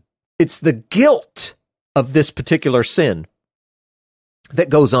 It's the guilt of this particular sin that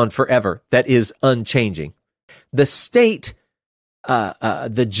goes on forever, that is unchanging. The state,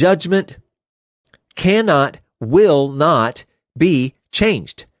 the judgment will not be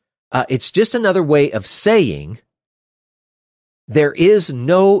changed. It's just another way of saying there is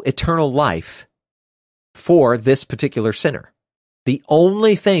no eternal life for this particular sinner. The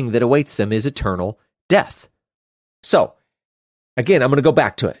only thing that awaits them is eternal death. So, again, I'm going to go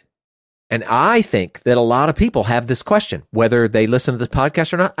back to it. And I think that a lot of people have this question, whether they listen to this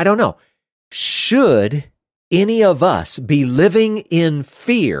podcast or not, I don't know. Should any of us be living in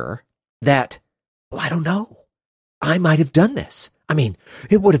fear that, well, I don't know, I might have done this. I mean,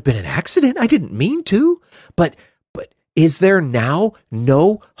 it would have been an accident. I didn't mean to, but is there now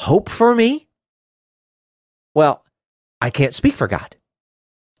no hope for me? Well, I can't speak for God,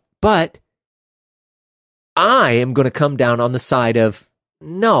 but I am going to come down on the side of,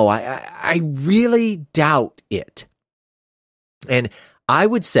 no, I really doubt it. And I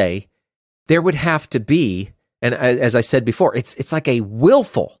would say there would have to be, and as I said before, it's like a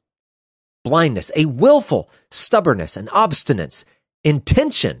willful blindness, a willful stubbornness, an obstinance,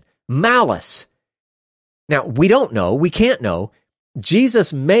 intention, malice. Now, we don't know, we can't know.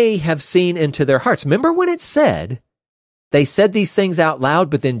 Jesus may have seen into their hearts. Remember when it said, they said these things out loud,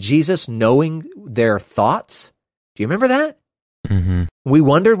 but then Jesus knowing their thoughts? Do you remember that? Mm-hmm. We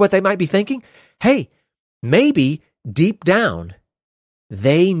wondered what they might be thinking. Hey, maybe deep down,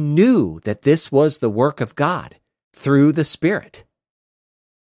 they knew that this was the work of God through the Spirit.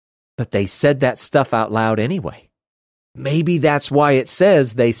 But they said that stuff out loud anyway. Maybe that's why it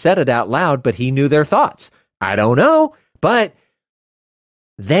says they said it out loud, but he knew their thoughts. I don't know, but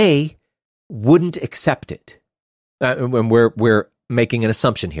they wouldn't accept it. And we're making an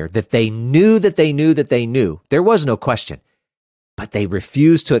assumption here that they knew that they knew that they knew. There was no question. But they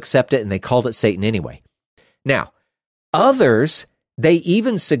refused to accept it, and they called it Satan anyway. Now, others, they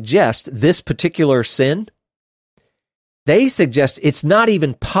even suggest this particular sin, they suggest it's not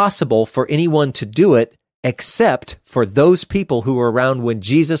even possible for anyone to do it except for those people who were around when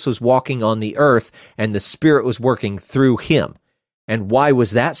Jesus was walking on the earth and the Spirit was working through him. And why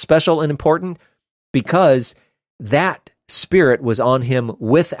was that special and important? Because that Spirit was on him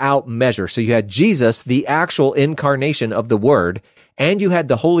without measure. So you had Jesus, the actual incarnation of the Word, and you had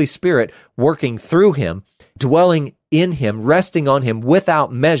the Holy Spirit working through him, dwelling in him, resting on him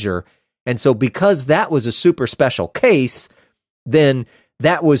without measure. And so because that was a super special case, then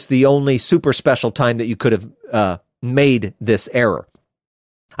that was the only super special time that you could have made this error.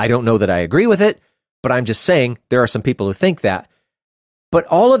 I don't know that I agree with it, but I'm just saying there are some people who think that. But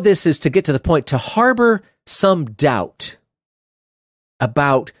all of this is to get to the point to harbor some doubt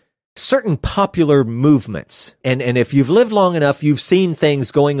about certain popular movements. And if you've lived long enough, you've seen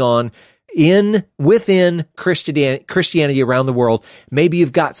things going on within Christianity around the world. Maybe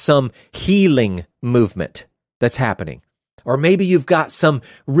you've got some healing movement that's happening. Or maybe you've got some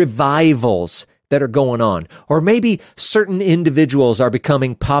revivals that are going on. Or maybe certain individuals are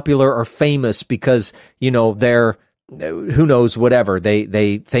becoming popular or famous because, they're, who knows, whatever.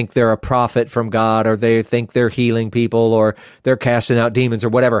 They think they're a prophet from God, or they think they're healing people, or they're casting out demons, or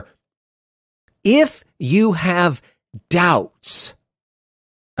whatever. If you have doubts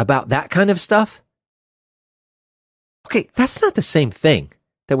about that kind of stuff, okay, that's not the same thing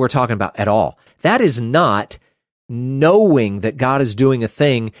that we're talking about at all. That is not knowing that God is doing a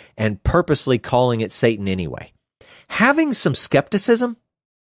thing and purposely calling it Satan anyway. Having some skepticism,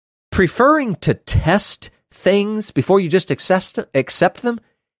 preferring to test things before you just accept them,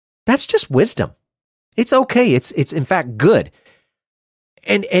 that's just wisdom. It's okay. It's in fact good.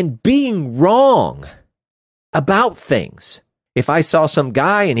 And being wrong about things. If I saw some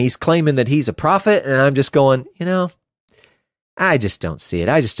guy and he's claiming that he's a prophet and I'm just going, I just don't see it.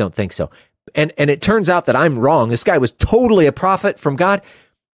 I just don't think so. And it turns out that I'm wrong. This guy was totally a prophet from God.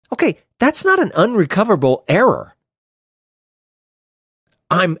 Okay, that's not an unrecoverable error.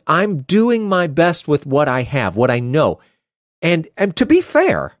 I'm doing my best with what I have, what I know. And to be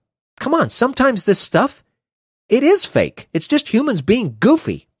fair, come on, sometimes this stuff, it is fake. It's just humans being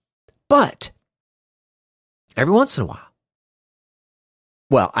goofy. But every once in a while,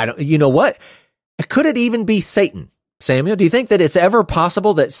 well, you know what? Could it even be Satan? Samuel, do you think that it's ever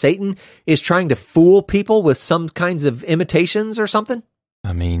possible that Satan is trying to fool people with some kinds of imitations or something?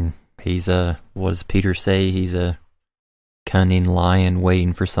 I mean, what does Peter say? He's a cunning lion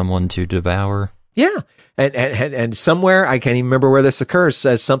waiting for someone to devour. Yeah. And somewhere, I can't even remember where this occurs,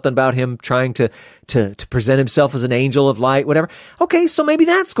 says something about him trying to present himself as an angel of light, whatever. Okay, so maybe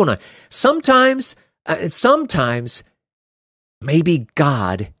that's going to... Sometimes, maybe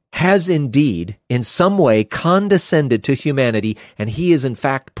God has indeed, in some way, condescended to humanity, and he is in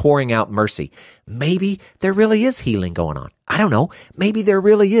fact pouring out mercy. Maybe there really is healing going on. I don't know. Maybe there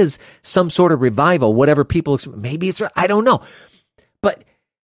really is some sort of revival, whatever people... Maybe it's... I don't know. But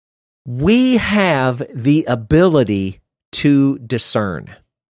we have the ability to discern,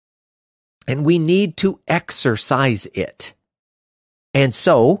 and we need to exercise it. And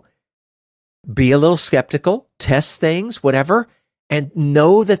so, be a little skeptical, test things, whatever, and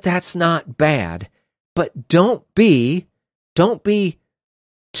know that that's not bad, but don't be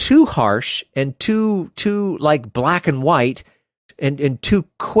too harsh and too like black and white and too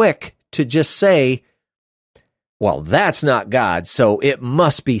quick to just say, well, that's not God, so it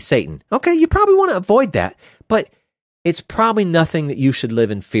must be Satan. Okay, you probably want to avoid that, but it's probably nothing that you should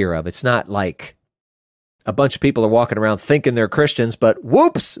live in fear of. It's not like a bunch of people are walking around thinking they're Christians, but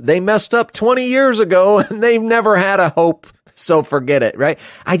whoops, they messed up 20 years ago and they've never had a hope, so forget it, right?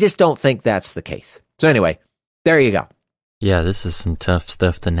 I just don't think that's the case. So anyway, there you go. Yeah, this is some tough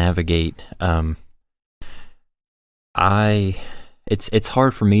stuff to navigate. It's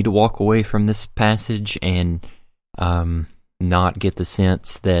hard for me to walk away from this passage and not get the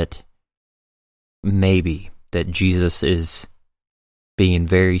sense that maybe that Jesus is being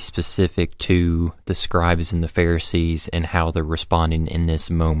very specific to the scribes and the Pharisees and how they're responding in this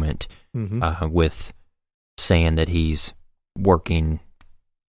moment, with saying that he's working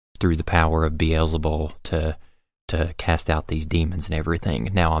through the power of Beelzebul to cast out these demons and everything.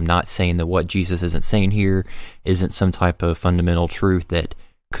 Now, I'm not saying that what Jesus isn't saying here isn't some type of fundamental truth that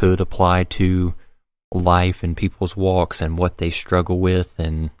could apply to life and people's walks and what they struggle with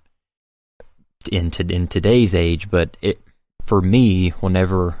and in today's age, but for me,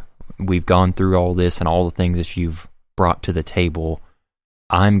 whenever we've gone through all this and all the things that you've brought to the table,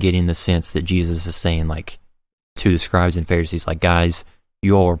 I'm getting the sense that Jesus is saying, like, to the scribes and Pharisees, like, guys,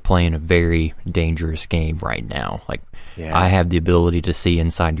 you all are playing a very dangerous game right now. Like, yeah. I have the ability to see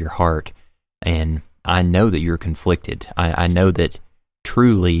inside your heart, and I know that you're conflicted. I know that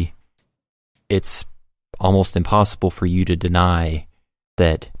truly it's almost impossible for you to deny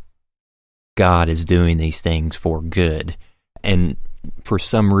that God is doing these things for good. And for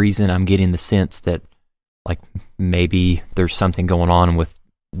some reason, I'm getting the sense that, like, maybe there's something going on with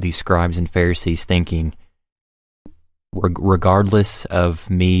these scribes and Pharisees thinking, regardless of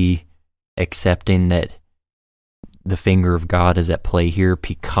me accepting that the finger of God is at play here,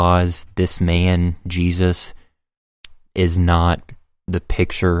 because this man, Jesus, is not the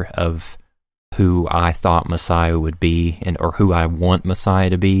picture of who I thought Messiah would be or who I want Messiah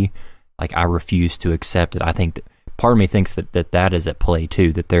to be, like, I refuse to accept it. I think that part of me thinks that is at play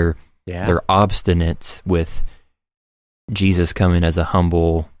too, that they're obstinate with Jesus coming as a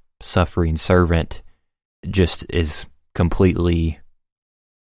humble suffering servant just is completely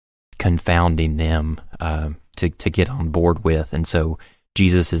confounding them to get on board with. And so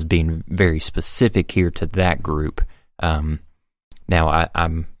Jesus is being very specific here to that group. Now,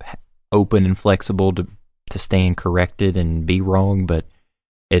 I'm open and flexible to stand corrected and be wrong, but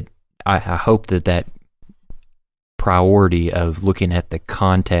I hope that priority of looking at the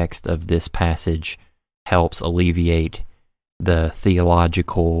context of this passage helps alleviate the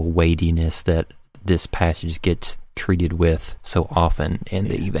theological weightiness that this passage gets treated with so often in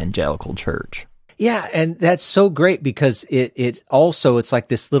the evangelical church. Yeah, and that's so great because it also, it's like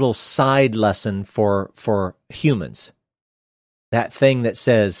this little side lesson for humans. That thing that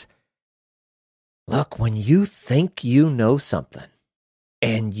says, look, when you think you know something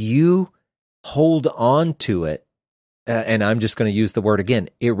and you hold on to it, and I'm just going to use the word again,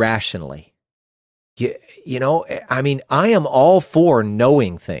 irrationally. You know, I mean, I am all for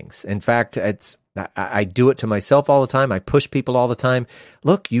knowing things. In fact, I do it to myself all the time. I push people all the time.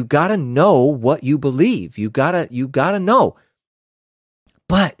 Look, you got to know what you believe. You got to know.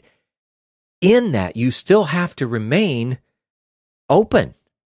 But in that, you still have to remain open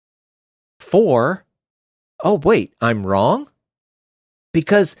for, oh, wait, I'm wrong?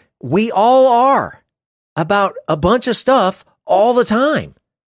 Because we all are about a bunch of stuff all the time.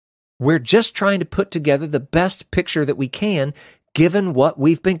 We're just trying to put together the best picture that we can given what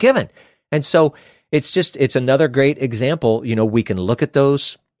we've been given. And so it's another great example. You know, we can look at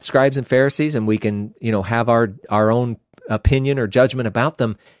those scribes and Pharisees and we can, you know, have our own opinion or judgment about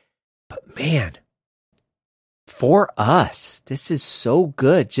them. But man, for us, this is so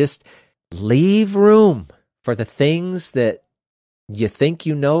good. Just leave room for the things that you think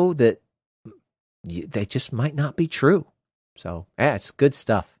you know that they just might not be true. So, yeah, it's good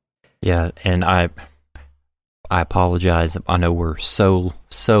stuff. Yeah, and I apologize. I know we're so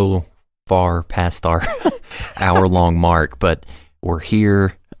far past our hour-long mark, but we're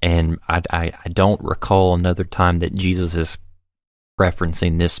here, and I don't recall another time that Jesus is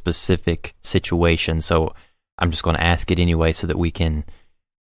referencing this specific situation, so I'm just going to ask it anyway so that we can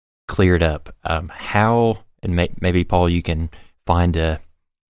clear it up. How, and maybe, Paul, you can find a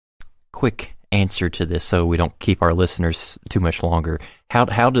quick answer to this so we don't keep our listeners too much longer.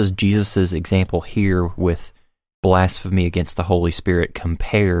 How does Jesus' example here with blasphemy against the Holy Spirit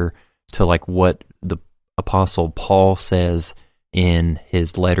compare to like what the Apostle Paul says in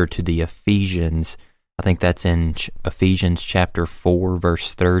his letter to the Ephesians? I think that's in Ephesians chapter 4,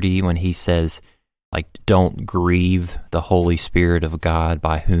 verse 30, when he says, like, don't grieve the Holy Spirit of God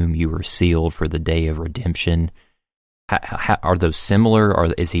by whom you were sealed for the day of redemption. How, are those similar,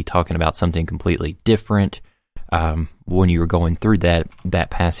 or is he talking about something completely different? When you were going through that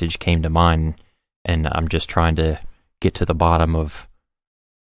passage came to mind, and I'm just trying to get to the bottom of,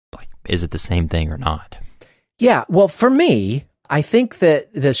 like, is it the same thing or not? Yeah, well, for me, I think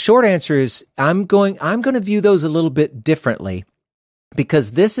that the short answer is I'm going to view those a little bit differently,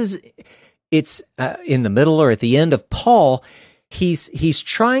 because it's in the middle or at the end of Paul. He's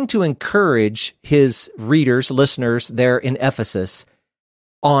trying to encourage his readers, listeners there in Ephesus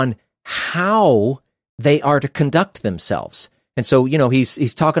on how they are to conduct themselves. And so, you know,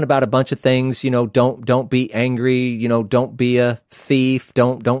 he's talking about a bunch of things, you know, don't be angry, you know, don't be a thief,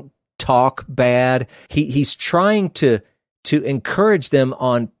 don't talk bad. He's trying to encourage them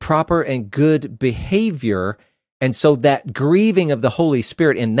on proper and good behavior. And so that grieving of the Holy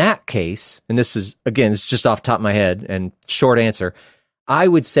Spirit in that case, and this is, again, it's just off the top of my head and short answer, I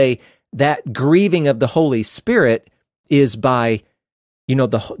would say that grieving of the Holy Spirit is by, you know,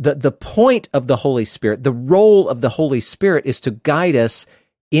 the point of the Holy Spirit, the role of the Holy Spirit is to guide us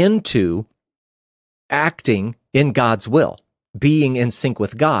into acting in God's will, being in sync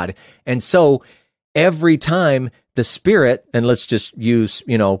with God. And so every time the Spirit, and let's just use,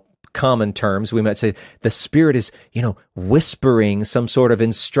 you know, common terms, we might say the Spirit is, you know, whispering some sort of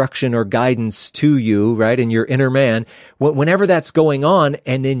instruction or guidance to you, right, in your inner man. Whenever that's going on,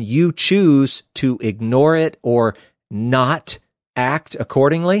 and then you choose to ignore it or not act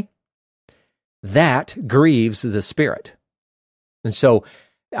accordingly, that grieves the Spirit. And so,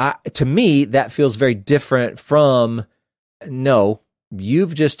 to me, that feels very different from, no,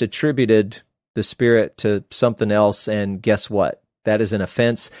 you've just attributed the Spirit to something else, and guess what? That is an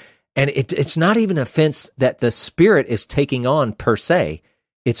offense. And it's not even an offense that the Spirit is taking on per se.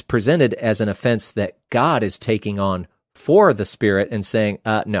 It's presented as an offense that God is taking on for the Spirit and saying,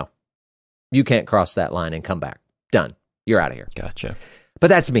 no, you can't cross that line and come back. Done. You're out of here. Gotcha. But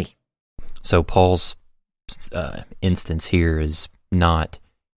that's me. So Paul's instance here is not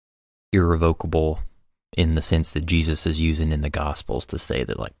irrevocable in the sense that Jesus is using in the Gospels to say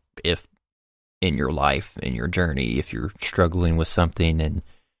that, like, if in your life, in your journey, if you're struggling with something and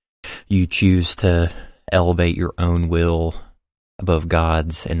you choose to elevate your own will above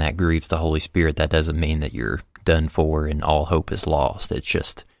God's, and that grieves the Holy Spirit, that doesn't mean that you're done for and all hope is lost.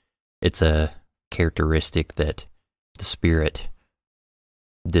 It's a characteristic that the Spirit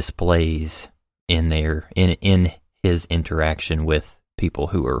displays in his interaction with people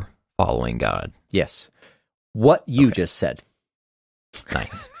who are following God. Yes. What you just said.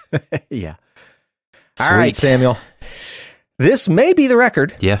 Nice. Yeah. Sweet. All right, Samuel. This may be the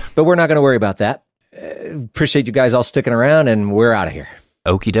record. Yeah. But we're not going to worry about that. Appreciate you guys all sticking around, and we're out of here.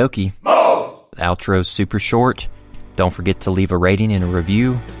 Okie dokie. The outro's super short. Don't forget to leave a rating and a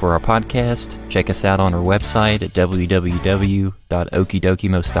review for our podcast. Check us out on our website at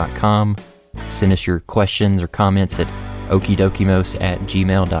www.okidokimos.com. Send us your questions or comments at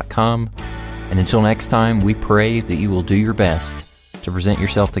okidokimos@gmail.com. And until next time, we pray that you will do your best to present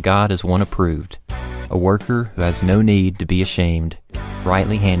yourself to God as one approved, a worker who has no need to be ashamed,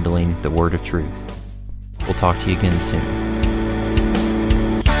 rightly handling the word of truth. We'll talk to you again soon.